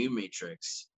for a new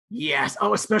Matrix. Yes.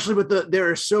 Oh, especially with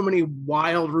there are so many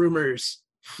wild rumors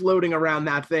floating around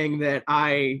that thing that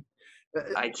I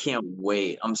can't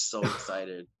wait. I'm so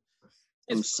excited.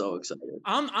 I'm so excited.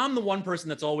 I'm the one person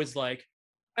that's always like,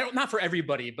 I don't, not for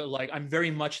everybody, but like I'm very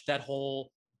much that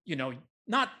whole, you know,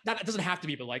 not that it doesn't have to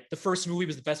be, but like the first movie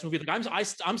was the best movie. Like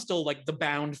I'm still like the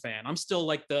Bound fan. I'm still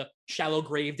like the Shallow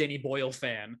Grave Danny Boyle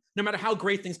fan. No matter how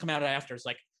great things come out after, it's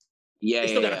like Yeah, they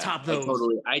still gotta top those.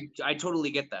 I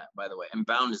totally get that, by the way. And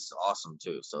Bound is awesome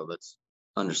too, so that's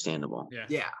understandable.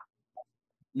 Yeah.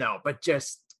 No, but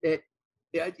just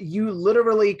you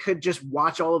literally could just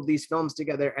watch all of these films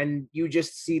together and you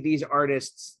just see these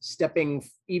artists making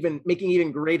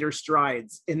even greater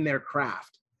strides in their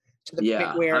craft to the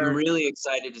point where I'm really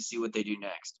excited to see what they do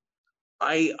next.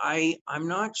 I'm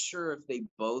not sure if they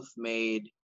both made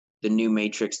the new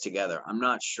Matrix together. I'm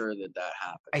not sure that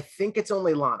happened. I think it's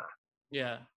only Lana.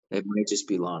 Yeah. It might just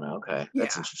be Lana. Okay.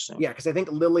 That's interesting. Yeah, because I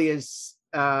think Lily is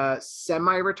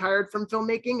semi-retired from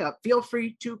filmmaking. Feel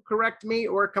free to correct me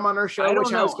or come on our show. I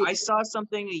don't know. I saw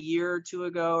something a year or two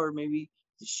ago, or maybe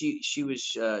she was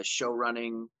show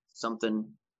running something.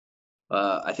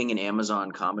 I think an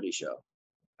Amazon comedy show.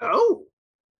 Oh,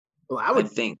 well, I would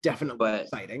think definitely but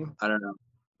exciting. I don't know,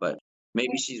 but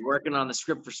maybe she's working on the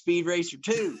script for Speed Racer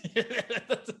 2.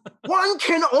 One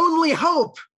can only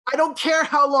hope. I don't care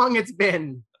how long it's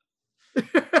been.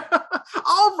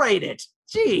 I'll write it.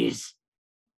 Jeez.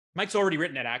 Mike's already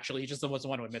written it, actually. He just doesn't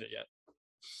want to admit it yet.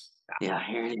 Yeah,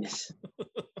 here it is.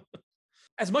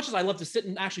 As much as I love to sit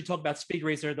and actually talk about Speed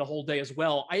Racer the whole day as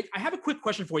well, I have a quick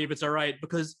question for you, if it's all right,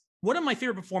 because one of my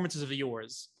favorite performances of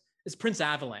yours is Prince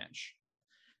Avalanche.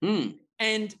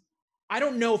 And I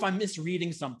don't know if I'm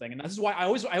misreading something. And this is why I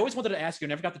always wanted to ask you, and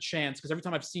never got the chance, because every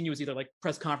time I've seen you is either like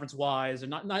press conference wise, or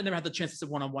I never had the chance to sit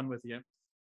one-on-one with you.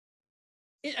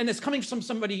 And it's coming from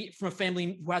somebody from a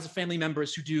family who has family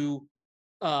members who do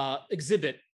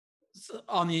exhibit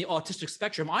on the autistic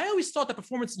spectrum. I always thought that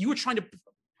performance, you were trying to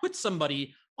put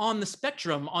somebody on the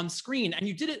spectrum on screen, and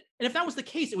you did it. And if that was the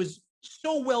case, it was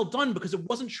so well done because it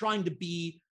wasn't trying to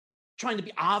be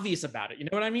obvious about it. You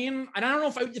know what I mean? And I don't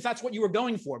know if that's what you were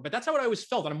going for, but that's how I always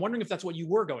felt. And I'm wondering if that's what you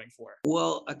were going for.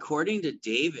 Well, according to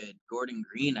David Gordon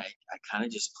Green, I kind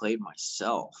of just played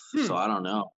myself. So I don't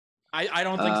know. I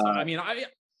don't think so. I mean, I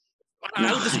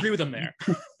would disagree with him there.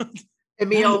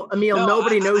 Emil, no,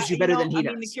 nobody knows you better than he does.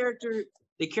 I mean,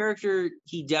 the character,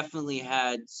 he definitely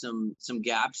had some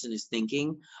gaps in his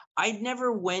thinking. I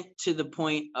never went to the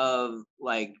point of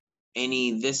like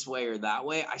any this way or that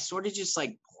way. I sort of just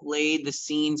like played the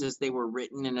scenes as they were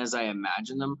written and as I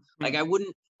imagined them. Like I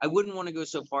wouldn't want to go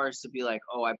so far as to be like,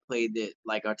 oh, I played it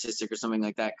like autistic or something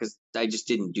like that, because I just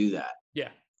didn't do that. Yeah.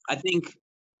 I think,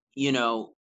 you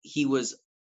know, he was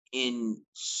in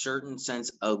certain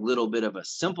sense a little bit of a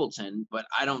simpleton, but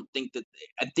I think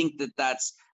that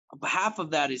that's half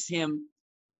of that is him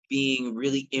being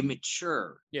really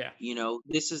immature. Yeah. You know,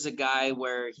 this is a guy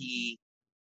where he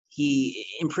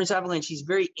in Prince Avalanche, he's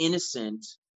very innocent,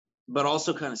 but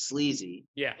also kind of sleazy.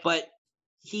 Yeah. But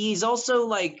he's also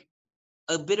like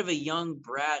a bit of a young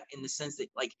brat in the sense that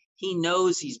like he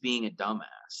knows he's being a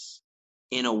dumbass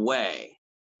in a way,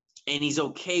 and he's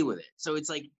okay with it. So it's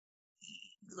like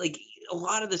a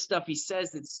lot of the stuff he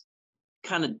says that's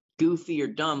kind of goofy or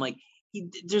dumb, like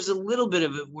there's a little bit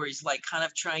of it where he's like kind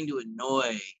of trying to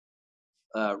annoy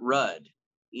Rudd.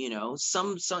 You know,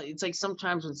 some it's like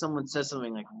sometimes when someone says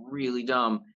something like really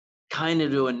dumb, kind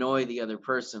of to annoy the other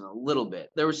person a little bit.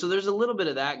 There's a little bit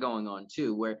of that going on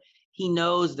too, where he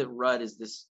knows that Rudd is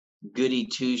this goody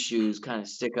two shoes kind of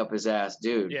stick up his ass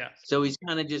dude. Yeah. So he's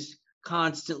kind of just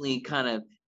constantly kind of,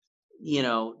 you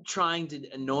know, trying to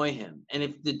annoy him. And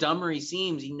if the dumber he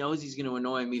seems, he knows he's going to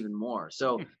annoy him even more.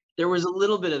 So there was a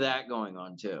little bit of that going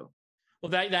on too.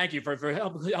 Well, thank you for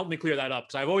helping me clear that up,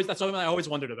 because that's something I always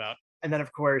wondered about. And then,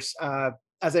 of course,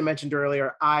 as I mentioned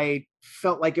earlier, I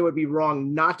felt like it would be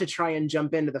wrong not to try and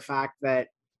jump into the fact that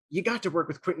you got to work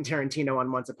with Quentin Tarantino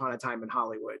on Once Upon a Time in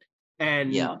Hollywood.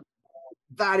 And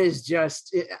that is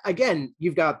just, again,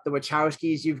 you've got the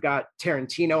Wachowskis, you've got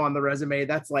Tarantino on the resume.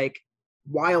 That's like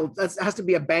wild. That has to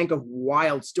be a bank of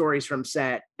wild stories from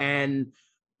set. And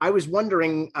I was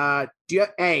wondering, do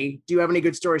you have any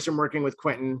good stories from working with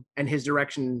Quentin and his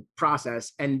direction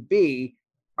process? And B,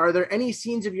 are there any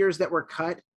scenes of yours that were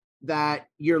cut that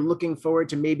you're looking forward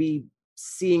to maybe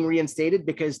seeing reinstated?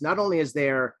 Because not only is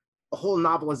there a whole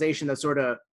novelization that sort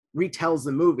of retells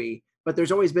the movie, but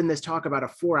there's always been this talk about a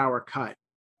 4-hour cut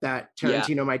that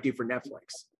Tarantino might do for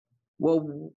Netflix.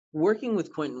 Well, working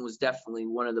with Quentin was definitely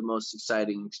one of the most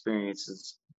exciting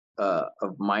experiences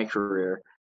of my career.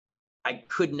 I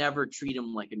could never treat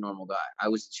him like a normal guy. I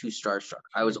was too starstruck.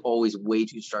 I was always way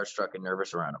too starstruck and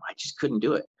nervous around him. I just couldn't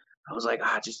do it. I was like,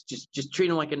 just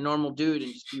treat him like a normal dude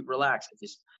and just be relaxed. I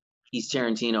just he's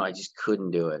Tarantino. I just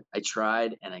couldn't do it. I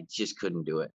tried and I just couldn't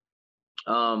do it.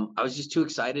 I was just too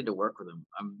excited to work with him.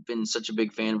 I've been such a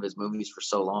big fan of his movies for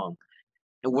so long.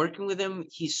 And working with him,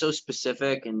 he's so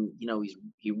specific, and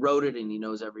he wrote it and he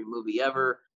knows every movie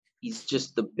ever. He's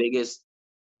just the biggest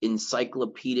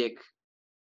encyclopedic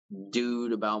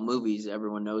dude about movies.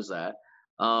 Everyone knows that.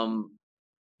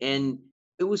 And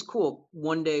it was cool.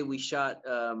 One day we shot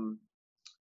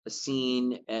a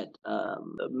scene at a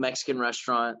Mexican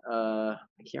restaurant. I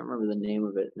can't remember the name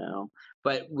of it now,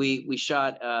 but we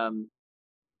shot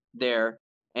there,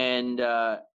 and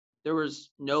there was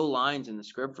no lines in the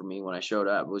script for me when I showed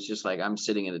up. It was just like, I'm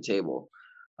sitting at a table.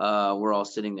 We're all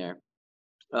sitting there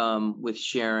with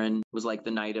Sharon. It was like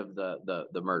the night of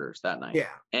the murders that night. Yeah.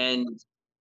 And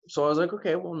so I was like,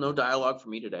 okay, well, no dialogue for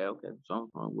me today. Okay, so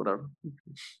whatever.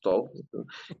 So,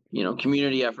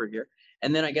 community effort here.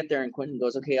 And then I get there and Quentin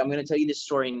goes, okay, I'm going to tell you this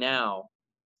story now.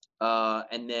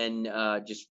 And then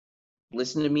just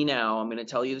listen to me now. I'm going to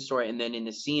tell you the story. And then in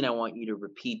the scene, I want you to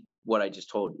repeat what I just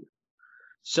told you.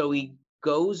 So he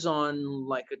goes on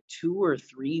like a 2 or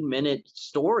 3 minute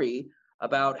story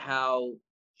about how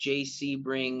Jay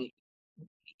Sebring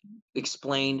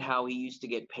explained how he used to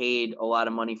get paid a lot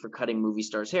of money for cutting movie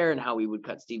stars' hair, and how he would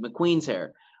cut Steve McQueen's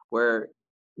hair, where,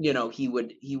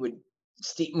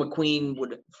 Steve McQueen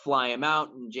would fly him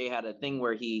out, and Jay had a thing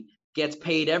where he gets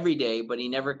paid every day, but he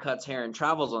never cuts hair and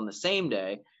travels on the same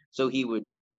day. So he would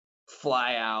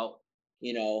fly out,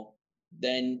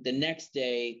 then the next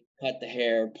day cut the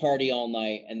hair, party all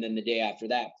night, and then the day after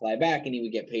that fly back, and he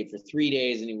would get paid for 3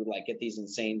 days, and he would like get these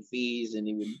insane fees, and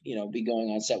he would be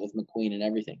going on set with McQueen and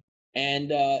everything.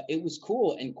 And it was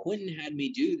cool. And Quentin had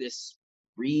me do this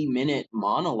 3-minute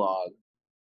monologue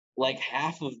like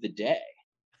half of the day,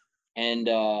 and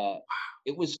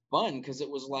it was fun because it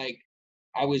was like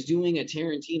I was doing a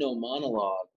Tarantino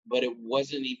monologue, but it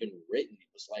wasn't even written. It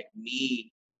was like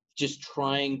me just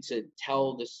trying to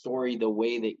tell the story the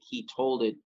way that he told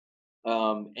it.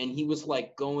 And he was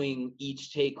like going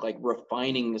each take, like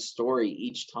refining the story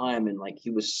each time. And like,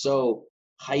 he was so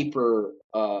hyper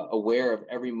aware of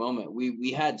every moment.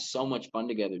 We had so much fun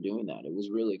together doing that. It was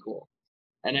really cool.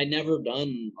 And I'd never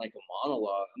done like a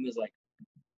monologue. It was like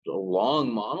a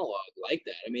long monologue like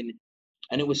that. I mean,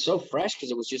 and it was so fresh because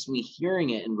it was just me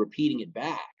hearing it and repeating it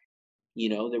back.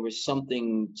 There was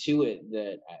something to it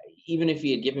that even if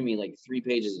he had given me like 3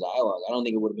 pages of dialogue, I don't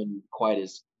think it would have been quite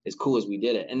as cool as we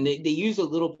did it. And they used a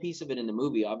little piece of it in the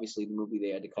movie. Obviously, the movie, they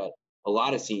had to cut a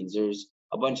lot of scenes. There's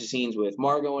a bunch of scenes with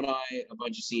Margot and I, a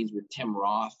bunch of scenes with Tim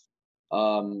Roth,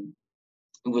 who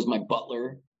was my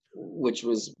butler, which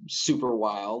was super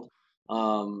wild.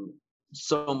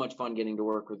 So much fun getting to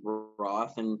work with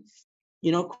Roth. And,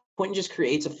 Quentin just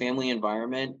creates a family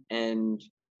environment and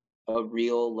a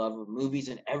real love of movies,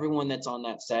 and everyone that's on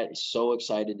that set is so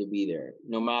excited to be there.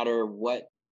 No matter what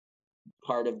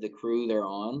part of the crew they're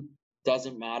on,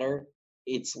 doesn't matter.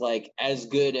 It's like as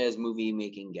good as movie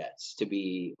making gets to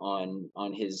be on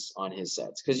his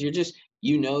sets, because you're just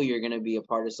you're going to be a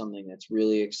part of something that's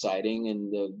really exciting,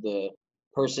 and the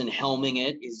person helming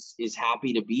it is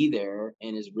happy to be there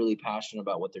and is really passionate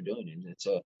about what they're doing, and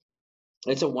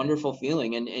it's a wonderful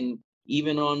feeling. And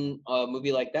even on a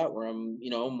movie like that, where I'm,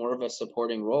 more of a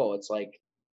supporting role, it's like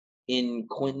in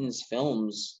Quentin's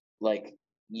films, like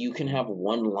you can have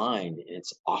one line and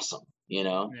it's awesome,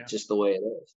 just the way it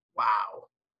is.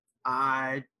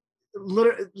 Wow.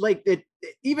 Literally, like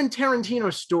even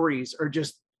Tarantino's stories are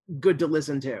just good to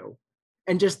listen to.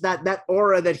 And just that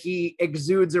aura that he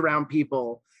exudes around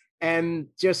people, and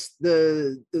just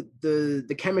the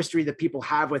chemistry that people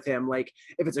have with him. Like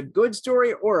if it's a good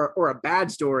story or a bad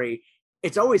story,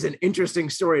 it's always an interesting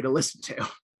story to listen to.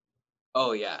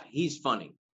 Oh yeah, he's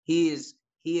funny. He is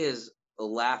a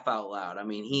laugh out loud. I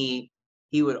mean,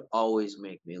 he would always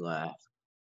make me laugh.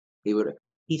 He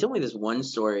told me this one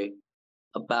story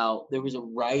about, there was a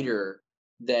writer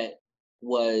that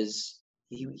was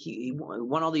he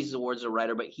won all these awards as a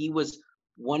writer, but he was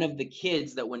one of the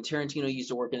kids that when Tarantino used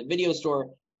to work in the video store,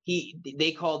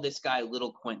 they called this guy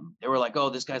Little Quentin. They were like, oh,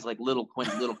 this guy's like Little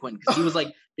Quentin, because he was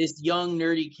like this young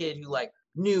nerdy kid who like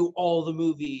knew all the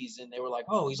movies, and they were like,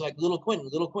 oh, he's like Little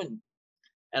Quentin.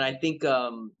 And I think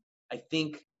a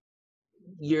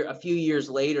few years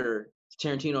later,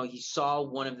 Tarantino, he saw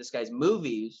one of this guy's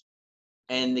movies,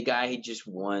 and the guy had just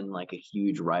won like a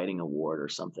huge writing award or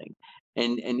something.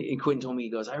 And Quentin told me, he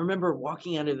goes, I remember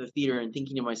walking out of the theater and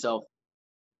thinking to myself,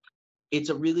 it's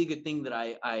a really good thing that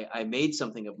I made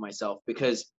something of myself,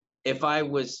 because if I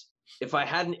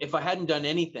hadn't done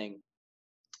anything,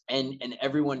 and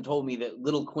everyone told me that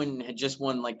Little Quentin had just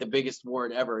won like the biggest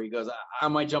award ever, he goes, I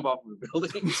might jump off of the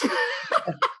building.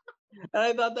 And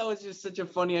I thought that was just such a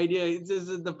funny idea. It's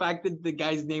just the fact that the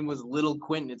guy's name was Little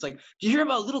Quentin. It's like, did you hear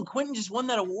about Little Quentin just won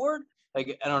that award?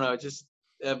 Like, I don't know, just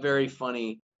very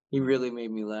funny. He really made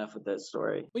me laugh with that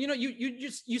story. Well,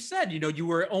 you said, you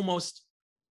were almost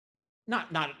not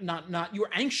you were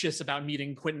anxious about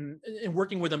meeting Quentin and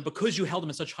working with him because you held him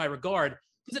in such high regard.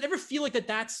 Does it ever feel like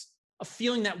that's a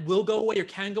feeling that will go away or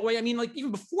can go away? I mean, like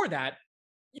even before that,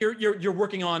 you're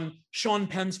working on Sean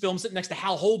Penn's film sitting next to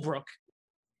Hal Holbrook.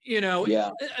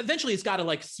 Yeah. Eventually it's got to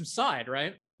like subside,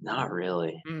 right? Not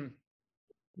really.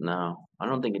 No, I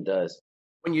don't think it does.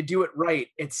 When you do it right,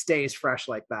 it stays fresh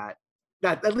like that.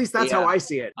 At least that's how I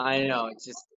see it. I know. It's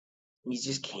just, you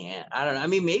just can't. I don't know. I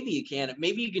mean, maybe you can.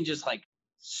 Maybe you can just like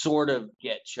sort of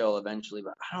get chill eventually,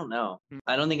 but I don't know.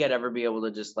 I don't think I'd ever be able to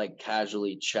just like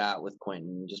casually chat with Quentin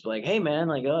and just be like, hey man,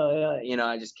 like, oh yeah,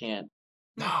 I just can't.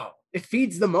 No, it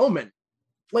feeds the moment.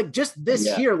 Like just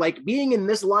this here, like being in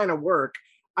this line of work,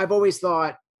 I've always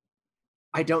thought,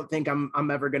 I don't think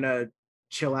I'm ever gonna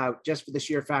chill out just for the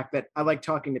sheer fact that I like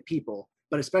talking to people,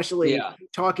 but especially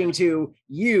talking to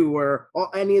you or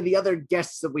any of the other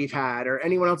guests that we've had or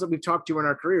anyone else that we've talked to in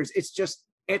our careers.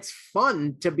 It's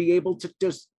fun to be able to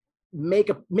just make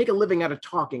a living out of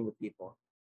talking with people.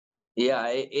 Yeah,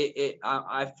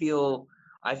 I feel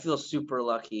super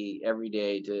lucky every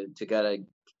day to gotta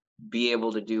be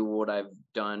able to do what I've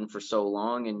done for so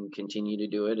long and continue to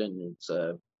do it. And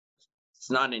it's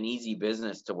not an easy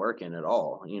business to work in at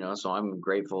all, so I'm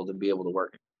grateful to be able to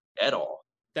work at all.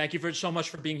 Thank you so much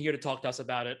for being here to talk to us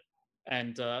about it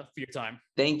and for your time.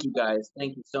 Thank you guys.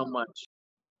 Thank you so much.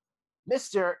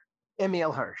 Mr.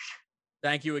 Emile Hirsch.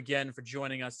 Thank you again for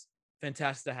joining us.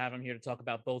 Fantastic to have him here to talk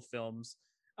about both films.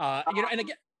 And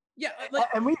again,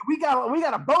 and we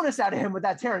got a bonus out of him with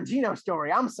that Tarantino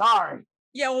story. I'm sorry.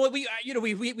 Yeah, well,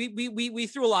 we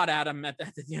threw a lot at him at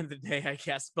the end of the day, I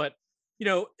guess. But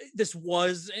this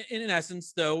was, in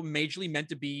essence, though, majorly meant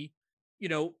to be,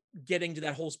 getting to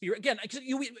that whole spirit again.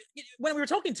 When we were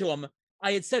talking to him,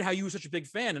 I had said how you were such a big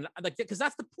fan, and like because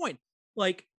that's the point.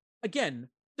 Like again,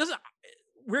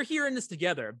 we're here in this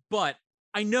together, but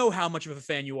I know how much of a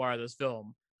fan you are of this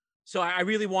film. So I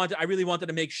really wanted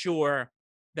to make sure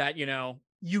that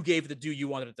you gave the due you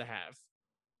wanted it to have.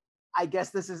 I guess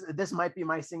this might be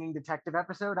my singing detective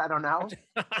episode. I don't know.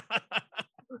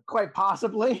 Quite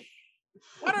possibly.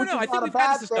 I don't know. I think we've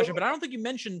had this discussion, but I don't think you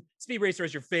mentioned Speed Racer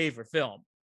as your favorite film.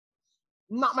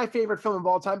 Not my favorite film of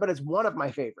all time, but it's one of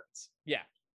my favorites. Yeah.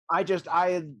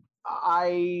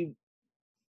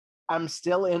 I'm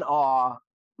still in awe,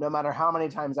 no matter how many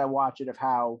times I watch it, of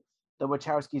how the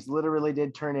Wachowskis literally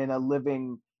did turn in a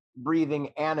living, breathing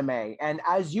anime. And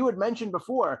as you had mentioned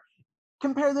before,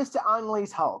 compare this to Ang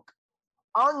Lee's Hulk.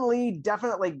 Ang Lee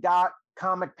definitely got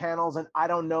comic panels, and I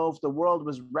don't know if the world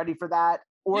was ready for that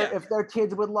or if their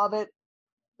kids would love it.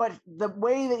 But the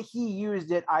way that he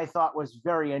used it, I thought was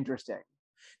very interesting.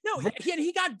 No,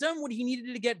 he got done what he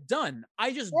needed to get done.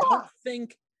 I just don't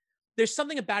think there's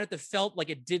something about it that felt like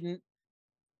it didn't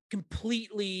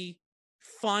completely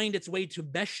find its way to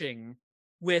meshing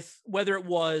with whether it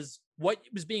was what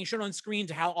was being shown on screen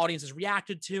to how audiences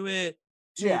reacted to it,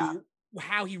 to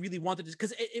how he really wanted to,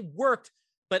 because it worked,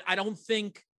 but I don't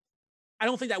think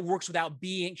that works without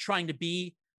trying to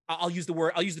be, I'll use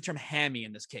the term hammy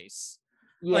in this case.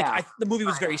 Yeah. Like the movie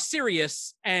was very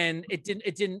serious and it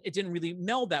didn't really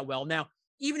meld that well. Now,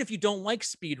 even if you don't like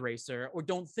Speed Racer or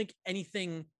don't think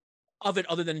anything of it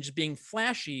other than just being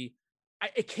flashy,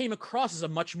 it came across as a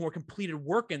much more completed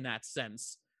work in that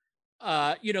sense.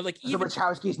 Like even the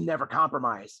Wachowskis never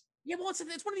compromise. Yeah, well, it's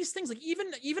one of these things. Like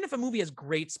even if a movie has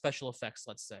great special effects,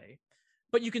 let's say,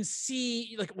 but you can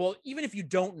see even if you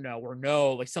don't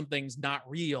know like something's not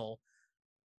real,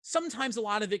 sometimes a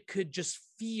lot of it could just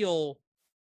feel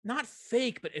not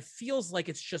fake, but it feels like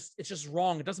it's just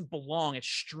wrong. It doesn't belong. It's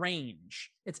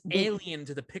strange. It's alien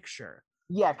to the picture.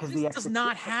 Yeah, because it does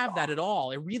not have that at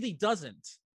all. It really doesn't.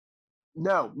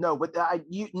 No, but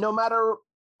no matter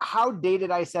how dated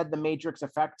I said the Matrix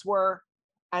effects were,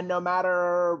 and no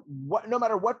matter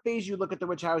what phase you look at the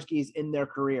Wachowskis in their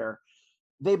career,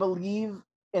 they believe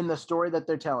in the story that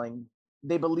they're telling.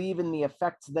 They believe in the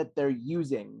effects that they're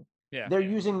using. Yeah. They're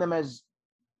using them as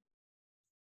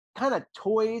kind of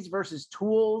toys versus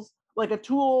tools. Like a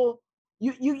tool,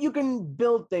 you can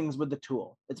build things with the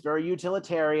tool. It's very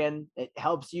utilitarian. It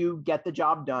helps you get the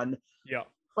job done. Yeah.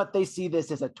 But they see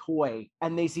this as a toy,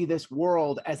 and they see this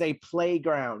world as a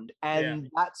playground, and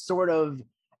that sort of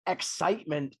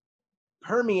excitement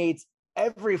permeates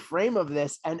every frame of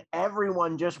this, and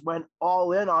everyone just went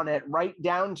all in on it, right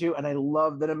down to, and I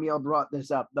love that Emile brought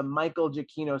this up, the Michael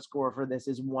Giacchino score for this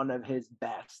is one of his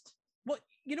best. Well,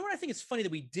 You know what I think is funny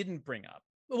that we didn't bring up?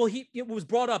 Well, it was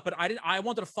brought up, but I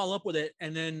wanted to follow up with it,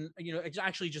 and then it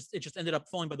just ended up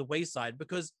falling by the wayside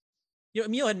because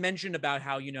Emil had mentioned about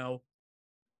how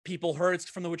people heard it's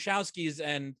from the Wachowskis,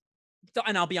 and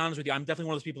I'll be honest with you, I'm definitely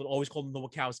one of those people that always call them the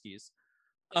Wachowskis.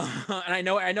 And I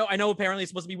know. Apparently, it's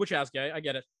supposed to be Wachowski. I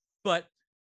get it, but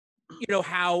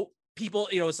how people,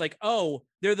 it's like, oh,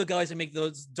 they're the guys that make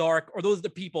those dark, or those are the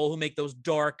people who make those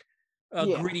dark,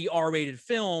 gritty R-rated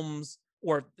films,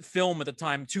 or film at the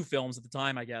time, 2 films at the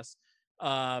time, I guess.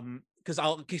 Because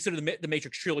I'll consider the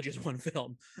Matrix trilogy as one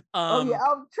film.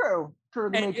 True.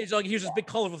 And it's like, here's this big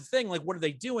colorful thing. Like, what are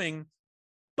they doing?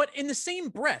 But in the same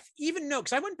breath, even though,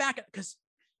 because I went back, because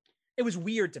it was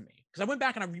weird to me, because I went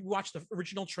back and I rewatched the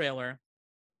original trailer,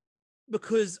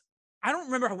 because I don't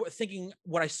remember thinking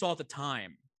what I saw at the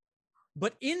time.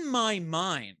 But in my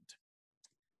mind,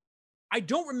 I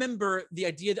don't remember the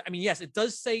idea that, yes, it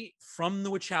does say from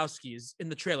the Wachowskis in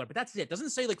the trailer, but that's it. It doesn't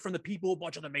say like from the people who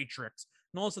watch The Matrix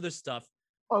and all this other stuff.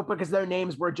 Oh, because their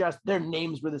names were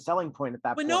the selling point at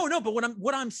that point. No, but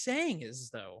what I'm saying is,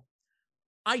 though,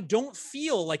 I don't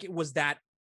feel like it was that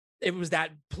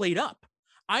played up.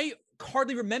 I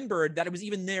hardly remembered that it was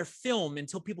even their film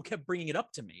until people kept bringing it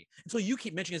up to me, until you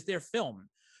keep mentioning it's their film.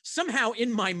 Somehow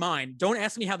in my mind, don't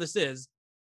ask me how this is,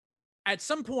 at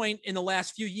some point in the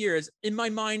last few years, in my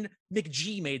mind,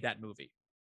 McG made that movie.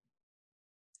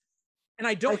 And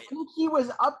I think he was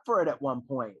up for it at one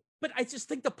point. But I just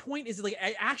think the point is, like,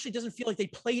 it actually doesn't feel like they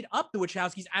played up the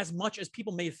Wachowskis as much as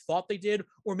people may have thought they did,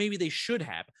 or maybe they should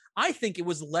have. I think it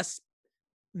was less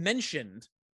mentioned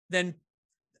than,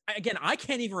 again, I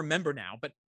can't even remember now,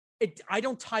 but I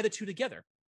don't tie the two together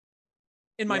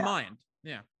in my mind.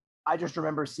 Yeah. I just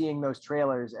remember seeing those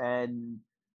trailers and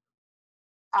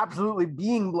absolutely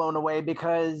being blown away,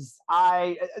 because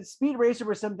Speed Racer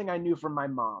was something I knew from my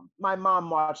mom. My mom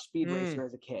watched Speed Racer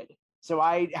as a kid, so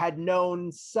I had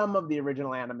known some of the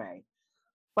original anime.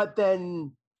 But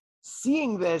then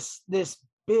seeing this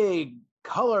big,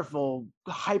 colorful,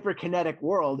 hyperkinetic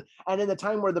world, and in the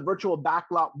time where the virtual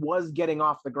backlot was getting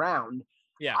off the ground,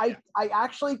 I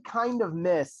actually kind of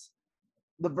miss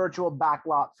the virtual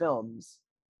backlot films,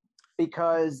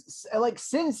 because like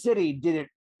Sin City did it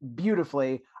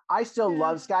beautifully. I still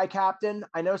love Sky Captain.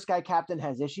 I know Sky Captain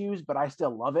has issues, but I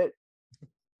still love it.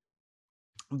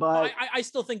 But I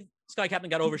still think Sky Captain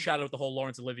got overshadowed with the whole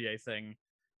Laurence Olivier thing,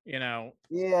 Yeah.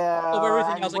 Over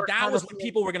everything else. Like, that was what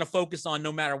people were going to focus on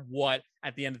no matter what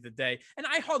at the end of the day. And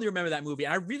I hardly remember that movie.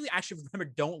 And I really actually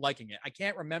remember don't liking it. I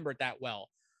can't remember it that well.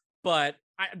 But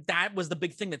that was the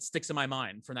big thing that sticks in my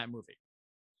mind from that movie.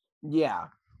 Yeah.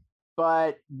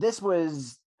 But this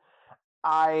was,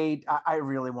 I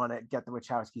really want to get the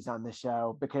Wachowskis on this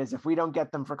show, because if we don't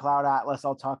get them for Cloud Atlas,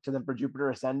 I'll talk to them for Jupiter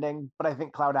Ascending. But I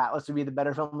think Cloud Atlas would be the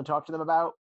better film to talk to them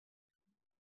about.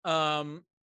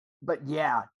 But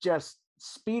yeah, just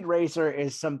Speed Racer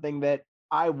is something that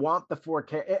I want the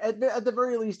 4K. At the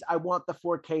very least, I want the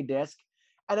 4K disc.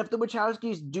 And if the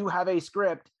Wachowskis do have a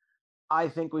script, I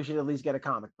think we should at least get a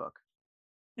comic book.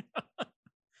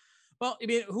 Well,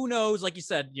 who knows? Like you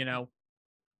said,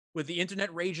 with the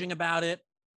internet raging about it,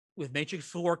 with Matrix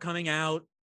 4 coming out,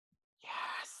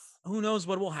 yes, who knows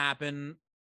what will happen?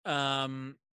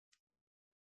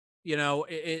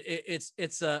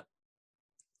 It's a,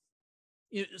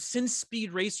 since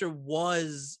Speed Racer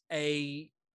was a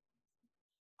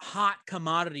hot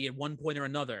commodity at one point or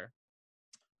another,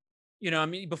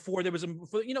 before there was the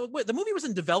movie was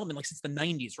in development like since the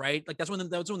 90s, right? Like that's when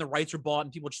the rights were bought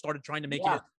and people just started trying to make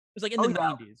it. It was like in the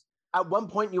 90s. At one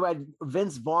point, you had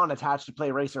Vince Vaughn attached to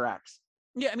play Racer X.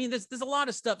 Yeah, there's a lot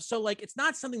of stuff. So like, it's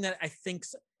not something that I think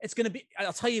it's going to be.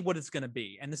 I'll tell you what it's going to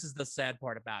be, and this is the sad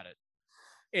part about it.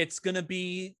 It's going to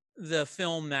be the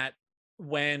film that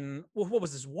what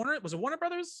was this? Was it Warner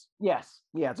Brothers? Yes,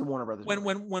 yeah, it's a Warner Brothers.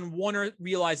 When Warner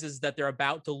realizes that they're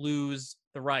about to lose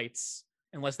the rights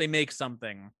unless they make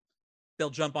something, they'll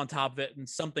jump on top of it, and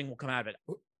something will come out of it.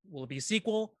 Will it be a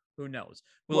sequel? Who knows?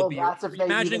 Will it be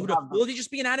imagining? Will it just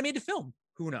be an animated film?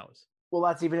 Who knows? Well,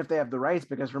 that's even if they have the rights,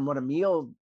 because from what Emil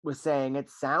was saying,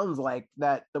 it sounds like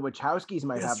that the Wachowskis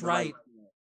might have the rights.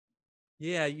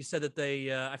 Yeah, you said that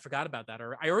they. I forgot about that,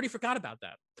 or I already forgot about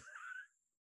that.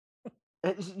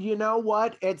 You know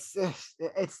what? It's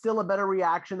still a better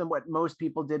reaction than what most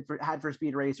people had for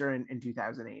Speed Racer in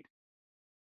 2008.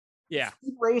 Yeah,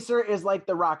 Speed Racer is like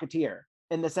the Rocketeer,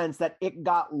 in the sense that it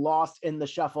got lost in the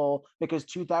shuffle because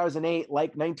 2008,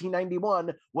 like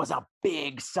 1991, was a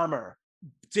big summer.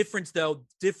 Difference though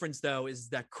is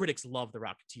that critics love the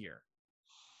Rocketeer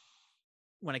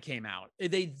when it came out.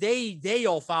 They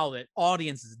all followed it.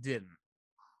 Audiences didn't.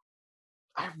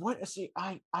 I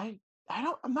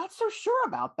I'm not so sure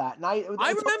about that. And I it's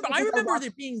only remember because watched-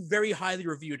 it being very highly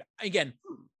reviewed. Again,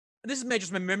 this is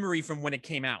just my memory from when it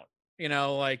came out. You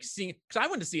know, like seeing, because I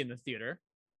went to see it in the theater.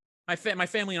 My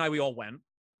family and I, we all went,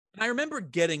 and I remember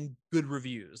getting good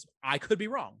reviews. I could be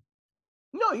wrong.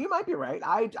 No, you might be right.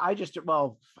 I just,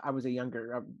 well, I was a young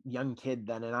kid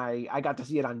then, and I got to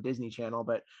see it on Disney Channel,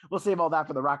 but we'll save all that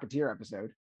for the Rocketeer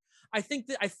episode. I think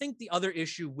the other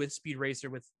issue with Speed Racer,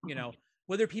 with, you know,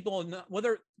 whether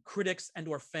critics and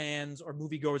or fans or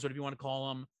moviegoers, whatever you want to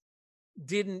call them,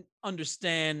 didn't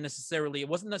understand necessarily. It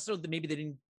wasn't necessarily that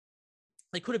maybe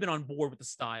they could have been on board with the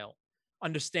style,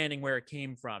 understanding where it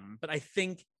came from. But I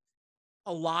think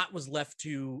a lot was left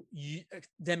to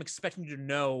them expecting you to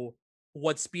know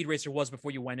what Speed Racer was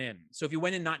before you went in. So if you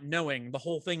went in not knowing, the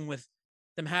whole thing with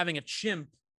them having a chimp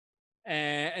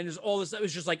and there's all this, it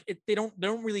was just like they don't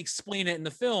really explain it in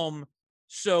the film.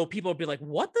 So people would be like,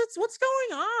 what's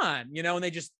going on? You know, and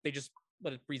they just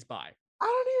let it breeze by. I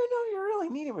don't even know you really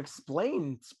need to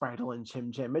explain Spritle and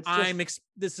Chim Chim. It's just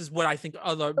this is what I think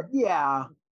other. Yeah.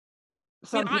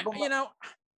 Some people, you know,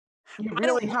 you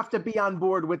really have to be on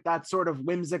board with that sort of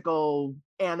whimsical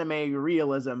anime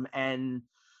realism, and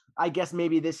I guess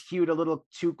maybe this hewed a little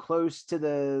too close to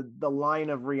the line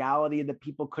of reality that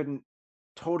people couldn't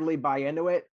totally buy into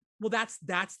it. Well, that's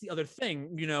the other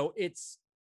thing. You know, it's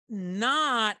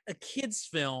not a kid's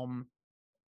film,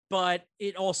 but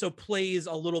it also plays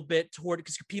a little bit toward,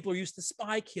 because people are used to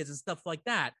Spy Kids and stuff like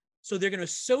that. So they're going to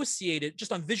associate it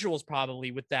just on visuals probably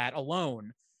with that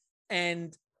alone.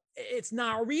 And it's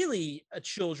not really a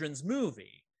children's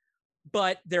movie,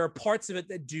 but there are parts of it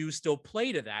that do still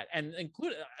play to that, and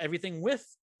include everything with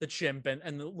the chimp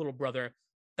and the little brother.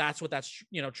 That's what that's,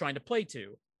 you know, trying to play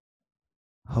to.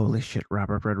 Holy shit,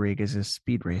 Robert Rodriguez's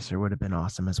Speed Racer would have been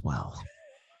awesome as well.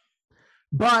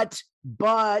 But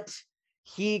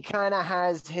he kind of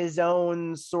has his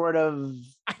own sort of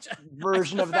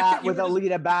version of that with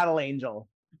Alita Battle Angel.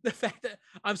 The fact that,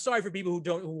 I'm sorry for people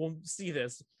who won't see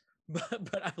this,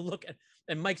 but I look at,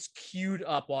 and Mike's queued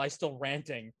up while I still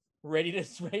ranting, ready to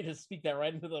speak that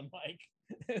right into the mic.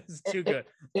 It's too good.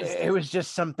 It was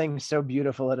just something so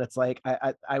beautiful that it's like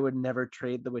I would never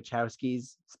trade the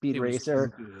Wachowskis Speed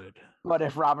Racer. But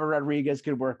if Robert Rodriguez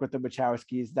could work with the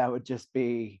Wachowskis, that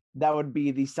would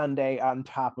be the Sunday on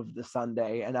top of the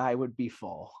Sunday, and I would be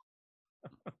full.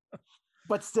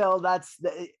 But still,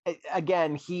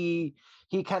 again, he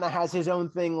kind of has his own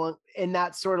thing in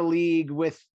that sort of league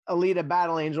with Alita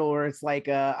Battle Angel, where it's like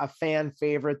a fan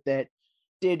favorite that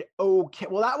did okay.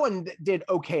 Well, that one did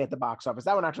okay at the box office.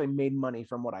 That one actually made money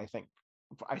from what I think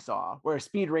I saw, where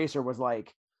Speed Racer was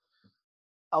like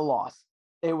a loss.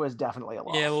 It was definitely a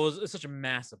loss. Yeah, well, it's such a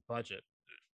massive budget.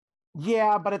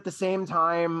 Yeah, but at the same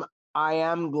time, I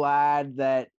am glad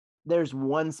that there's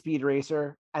one Speed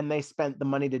Racer and they spent the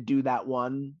money to do that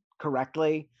one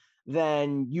correctly.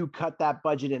 Then you cut that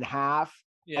budget in half,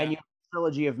 and you have a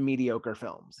trilogy of mediocre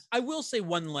films. I will say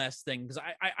one last thing, because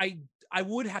I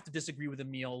would have to disagree with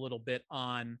Emil a little bit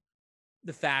on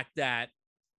the fact that,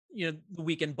 you know, the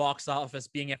weekend box office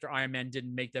being after Iron Man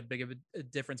didn't make that big of a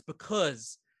difference,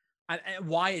 because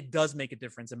why it does make a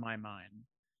difference in my mind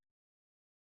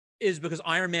is because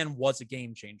Iron Man was a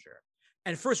game changer.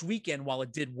 And first weekend, while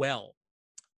it did well,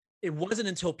 it wasn't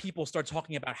until people start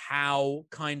talking about how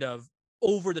kind of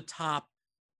over the top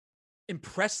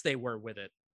impressed they were with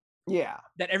it,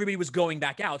 that everybody was going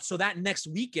back out. So that next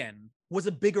weekend was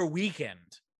a bigger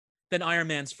weekend than Iron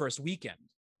Man's first weekend.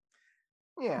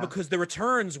 Yeah, because the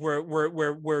returns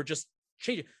were just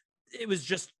changing. It was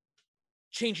just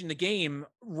changing the game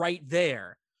right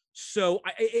there. So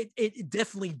it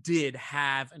definitely did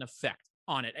have an effect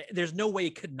on it. There's no way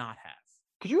it could not have.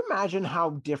 Could you imagine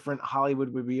how different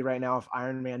Hollywood would be right now if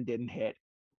Iron Man didn't hit?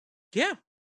 Yeah,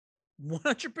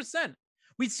 100%.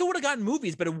 We still would have gotten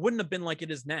movies, but it wouldn't have been like it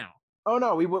is now. Oh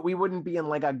no, we wouldn't be in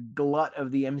like a glut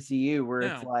of the MCU where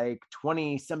it's like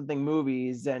 20 something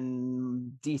movies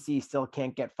and DC still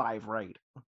can't get 5 right.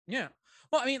 Yeah.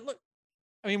 Well, I mean, look,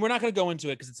 we're not going to go into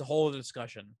it because it's a whole other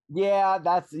discussion. Yeah,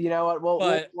 that's, you know what,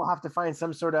 we'll have to find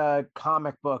some sort of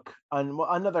comic book on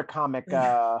another comic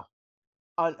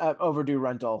overdue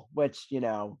rental, which, you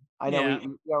know, I know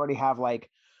we already have, like,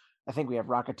 I think we have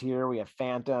Rocketeer, we have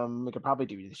Phantom, we could probably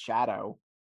do the Shadow.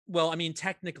 Well, I mean,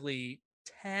 technically,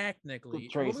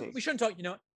 Tracy. We shouldn't talk. You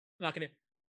know,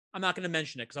 I'm not gonna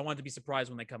mention it because I want to be surprised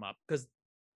when they come up. Because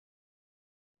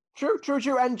true.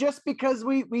 And just because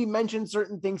we mentioned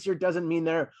certain things here doesn't mean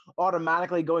they're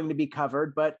automatically going to be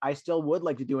covered. But I still would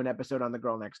like to do an episode on The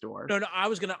Girl Next Door. No, I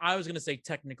was gonna say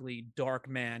technically Dark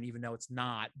Man, even though it's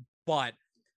not. But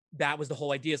that was the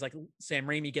whole idea, is like Sam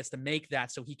Raimi gets to make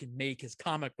that so he can make his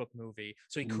comic book movie.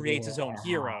 So he creates his own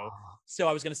hero. So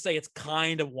I was going to say it's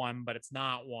kind of one, but it's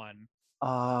not one.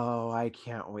 Oh, I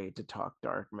can't wait to talk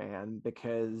Darkman,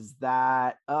 because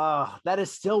that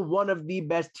is still one of the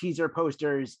best teaser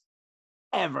posters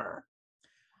ever.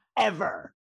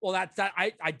 Well, that's that.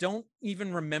 I don't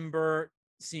even remember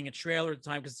seeing a trailer at the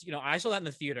time, because, you know, I saw that in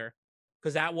the theater,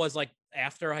 because that was like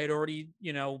after I had already,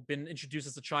 you know, been introduced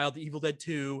as a child to Evil Dead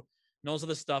 2 and all this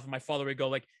other stuff. And my father would go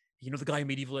like, you know, the guy who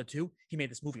made Evil Dead 2, he made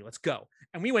this movie. Let's go.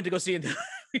 And we went to go see it.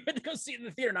 We went to go see it in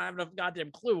the theater, not having a goddamn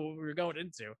clue what we were going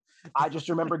into. I just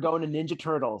remember going to Ninja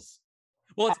Turtles.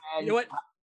 Well, it's, you know what?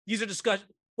 These are discussion.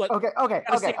 Okay.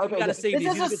 This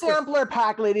is a sampler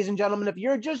pack, ladies and gentlemen. If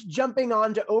you're just jumping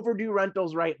on to Overdue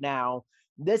Rentals right now,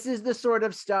 this is the sort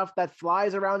of stuff that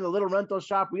flies around the little rental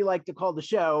shop we like to call the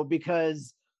show,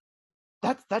 because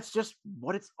that's just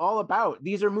what it's all about.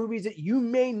 These are movies that you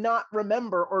may not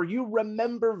remember, or you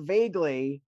remember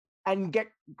vaguely and get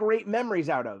great memories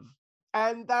out of.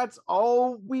 And that's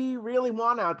all we really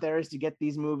want out there, is to get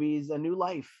these movies a new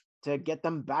life, to get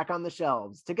them back on the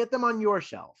shelves, to get them on your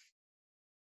shelf.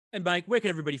 And Mike, where can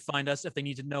everybody find us if they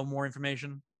need to know more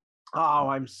information? Oh,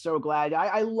 I'm so glad.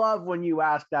 I love when you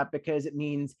ask that, because it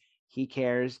means he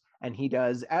cares, and he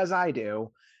does, as I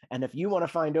do. And if you want to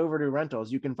find Overdue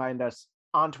Rentals, you can find us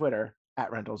on Twitter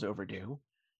at Rentals Overdue,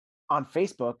 on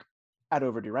Facebook at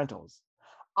Overdue Rentals,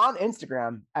 on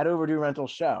Instagram at Overdue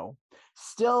Rentals Show.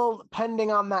 Still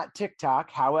pending on that TikTok.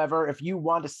 However, if you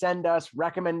want to send us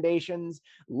recommendations,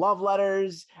 love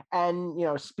letters, and, you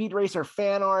know, Speed Racer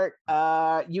fan art,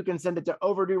 you can send it to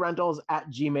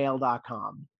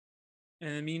overduerentals@gmail.com. And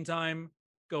in the meantime,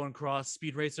 go and cross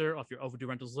Speed Racer off your Overdue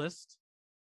Rentals list.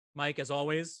 Mike, as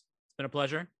always, it's been a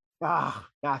pleasure.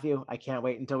 Matthew, I can't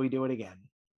wait until we do it again.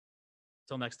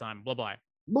 Till next time. Bye-bye.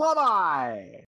 Bye-bye.